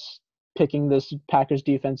starts picking this Packers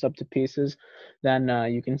defense up to pieces, then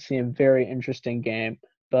you can see a very interesting game.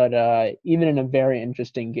 But even in a very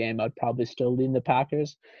interesting game, I'd probably still lean the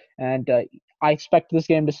Packers. And I expect this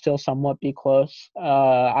game to still somewhat be close.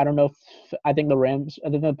 I don't know if I think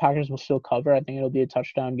the Packers will still cover. I think it'll be a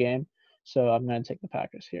touchdown game. So I'm going to take the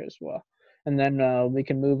Packers here as well. And then we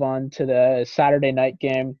can move on to the Saturday night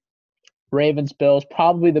game. Ravens Bills,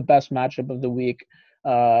 probably the best matchup of the week.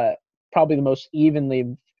 Probably the most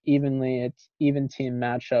it's even team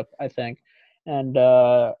matchup, I think. And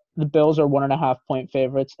the Bills are 1.5-point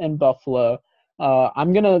favorites in Buffalo.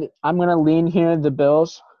 I'm gonna lean here the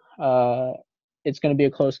Bills. It's gonna be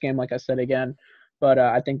a close game, like I said again, but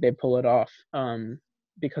I think they pull it off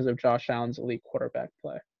because of Josh Allen's elite quarterback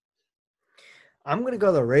play. I'm going to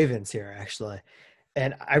go the Ravens here, actually.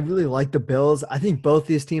 And I really like the Bills. I think both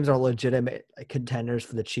these teams are legitimate contenders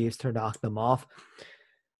for the Chiefs to knock them off.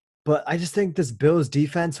 But I just think this Bills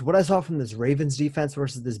defense, what I saw from this Ravens defense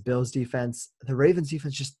versus this Bills defense, the Ravens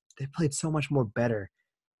defense they played so much more better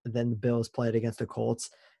than the Bills played against the Colts.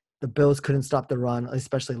 The Bills couldn't stop the run,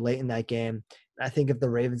 especially late in that game. I think if the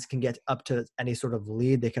Ravens can get up to any sort of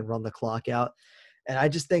lead, they can run the clock out. And I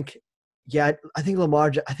just think, yeah, I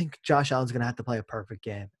think Josh Allen's going to have to play a perfect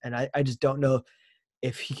game. And I just don't know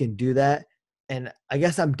if he can do that. And I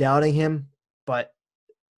guess I'm doubting him, but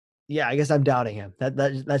yeah, I guess I'm doubting him.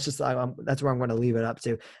 That's just that's where I'm going to leave it up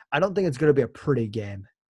to. I don't think it's going to be a pretty game.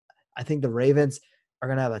 I think the Ravens are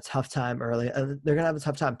going to have a tough time early. They're going to have a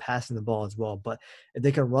tough time passing the ball as well. But if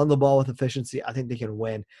they can run the ball with efficiency, I think they can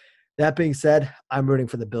win. That being said, I'm rooting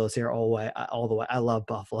for the Bills here all the way. I love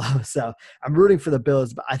Buffalo, so I'm rooting for the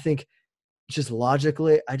Bills. But I think just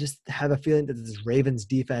logically, I just have a feeling that this Ravens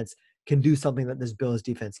defense can do something that this Bills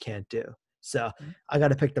defense can't do. So I got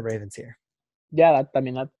to pick the Ravens here. Yeah,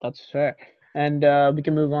 that's fair. And we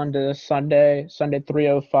can move on to Sunday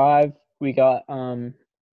 3:05. We got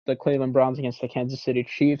the Cleveland Browns against the Kansas City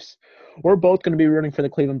Chiefs. We're both going to be rooting for the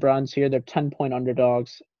Cleveland Browns here. They're 10-point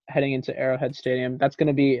underdogs heading into Arrowhead Stadium. That's going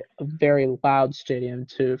to be a very loud stadium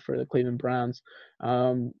too for the Cleveland Browns.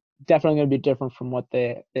 Definitely going to be different from what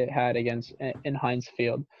they had against in Heinz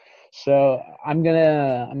Field. So I'm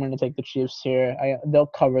gonna take the Chiefs here. They'll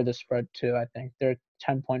cover the spread too. I think they're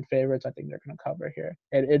 10-point favorites. I think they're gonna cover here.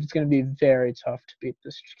 It's gonna be very tough to beat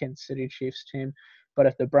this Kansas City Chiefs team, but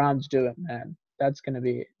if the Browns do it, man, that's gonna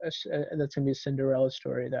be a Cinderella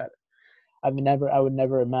story that I would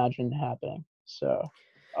never imagine happening. So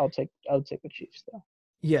I'll take the Chiefs though.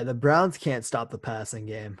 Yeah, the Browns can't stop the passing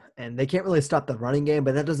game, and they can't really stop the running game,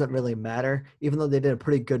 but that doesn't really matter, even though they did a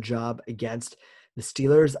pretty good job against the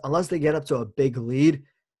Steelers. Unless they get up to a big lead,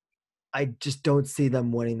 I just don't see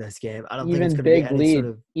them winning this game. I don't think it's Even going to be big any sort lead,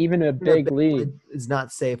 of even a big lead. is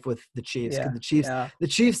not safe with the Chiefs because Yeah, yeah, the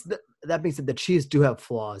Chiefs. That being said, the Chiefs do have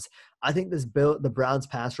flaws. I think the Browns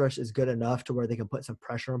pass rush is good enough to where they can put some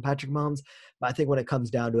pressure on Patrick Mahomes. But I think when it comes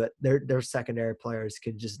down to it, their secondary players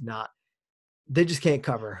can just not. They just can't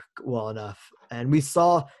cover well enough. And we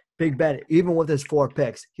saw Big Ben, even with his 4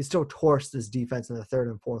 picks, he still torched his defense in the third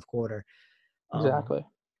and fourth quarter. exactly. Yeah.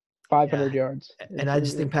 500 yards. And I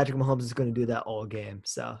just think Patrick Mahomes is going to do that all game.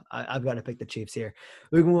 So I've got to pick the Chiefs here.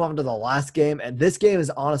 We can move on to the last game. And this game is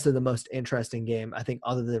honestly the most interesting game, I think,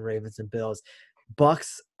 other than Ravens and Bills.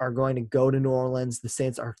 Bucks are going to go to New Orleans. The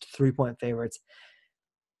Saints are 3-point favorites.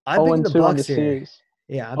 I'm picking the 0-2 on the Bucks here. series.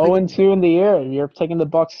 Yeah, I'm picking 0-2 in the year. You're taking the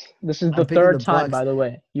Bucks. This is the I'm picking the third time, Bucks. by the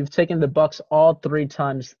way. You've taken the Bucks all 3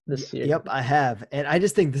 times this year. Yep, I have. And I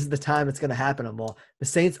just think this is the time it's going to happen. The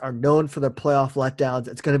Saints are known for their playoff letdowns.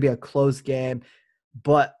 It's going to be a close game.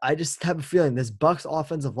 But I just have a feeling this Bucks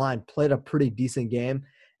offensive line played a pretty decent game.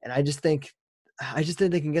 And I just think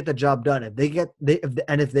they can get the job done. If they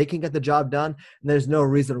can get the job done, there's no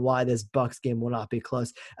reason why this Bucks game will not be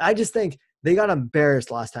close. I just think they got embarrassed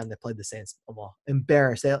last time they played the Saints.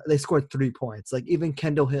 Embarrassed. They scored 3 points. Like even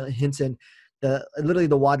Kendall Hinton, literally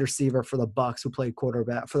the wide receiver for the Bucks who played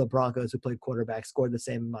quarterback for the Broncos who played quarterback, scored the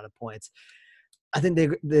same amount of points. I think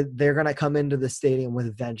they're going to come into the stadium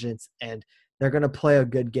with vengeance, and they're going to play a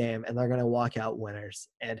good game, and they're going to walk out winners.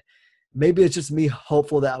 And maybe it's just me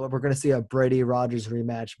hopeful that we're going to see a Brady Rodgers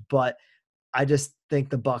rematch, but I just think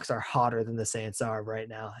the Bucks are hotter than the Saints are right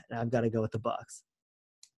now, and I've got to go with the Bucks.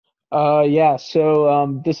 Yeah.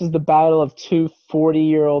 So this is the battle of 2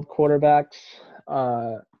 40-year-old quarterbacks.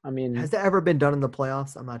 I mean, has that ever been done in the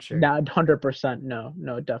playoffs? I'm not sure. Not 100%.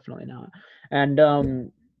 No, definitely not.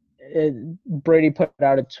 And Brady put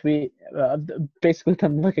out a tweet, basically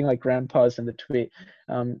them looking like grandpas in the tweet,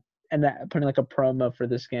 and that, putting like a promo for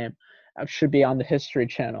this game. Should be on the History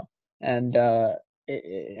Channel. And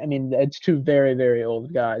I mean, it's 2 very, very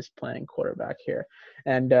old guys playing quarterback here.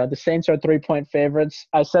 And the Saints are 3-point favorites.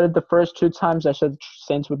 I said it the first 2 times. I said the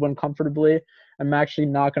Saints would win comfortably. I'm actually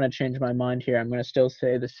not going to change my mind here. I'm going to still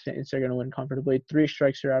say the Saints are going to win comfortably. 3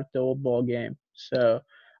 strikes are out the old ball game. So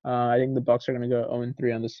I think the Bucks are going to go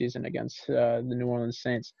 0-3 on the season against the New Orleans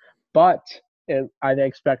Saints. But I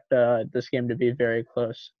expect this game to be very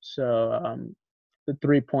close. So the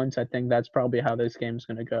 3 points, I think that's probably how this game is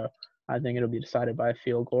going to go. I think it'll be decided by a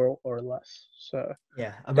field goal or less. So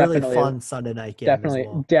yeah, a really fun Sunday night game definitely, as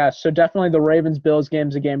well. Yeah, so definitely the Ravens-Bills game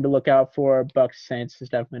is a game to look out for. Bucks-Saints is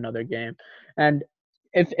definitely another game. And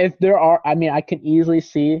if there are, I mean, I can easily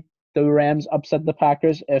see the Rams upset the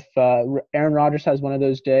Packers if Aaron Rodgers has one of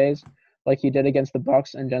those days like he did against the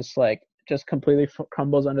Bucks and just completely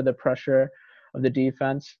crumbles under the pressure of the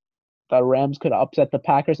defense. The Rams could upset the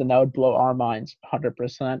Packers, and that would blow our minds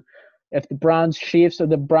 100%. If the Browns-Chiefs or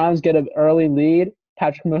the Browns get an early lead,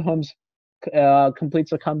 Patrick Mahomes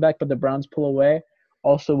completes a comeback, but the Browns pull away,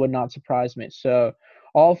 also would not surprise me. So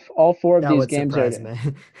all 4 of that these would games surprise are.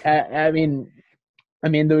 me. I mean, I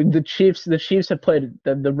mean, the Chiefs have played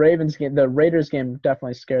the Ravens game. The Raiders game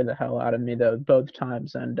definitely scared the hell out of me though both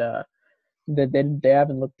times, and they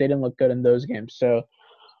didn't look good in those games. So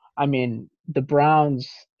I mean, the Browns,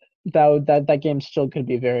 that game still could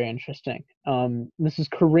be very interesting. This is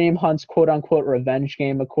Kareem Hunt's quote unquote revenge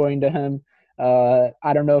game, according to him.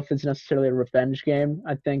 I don't know if it's necessarily a revenge game.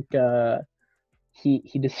 I think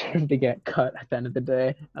he deserved to get cut at the end of the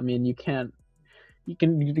day. I mean, you can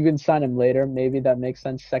sign him later. Maybe that makes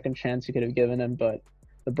sense. Second chance you could have given him, but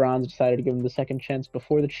the Browns decided to give him the second chance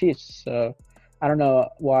before the Chiefs. So I don't know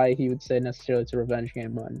why he would say necessarily it's a revenge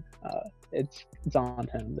game when it's on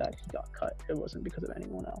him that he got cut. It wasn't because of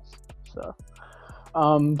anyone else. So,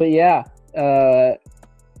 but yeah,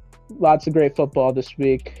 lots of great football this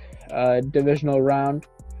week. Divisional round,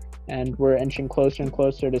 and we're inching closer and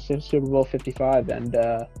closer to Super Bowl 55. And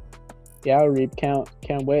yeah, Reed, can't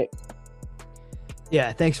wait.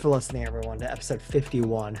 Yeah, thanks for listening, everyone, to episode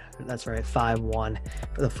 51. That's right, 5-1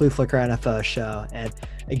 for the Flea Flicker NFL show. And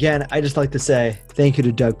again, I just like to say thank you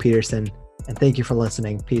to Doug Pederson, and thank you for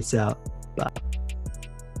listening. Peace out. Bye.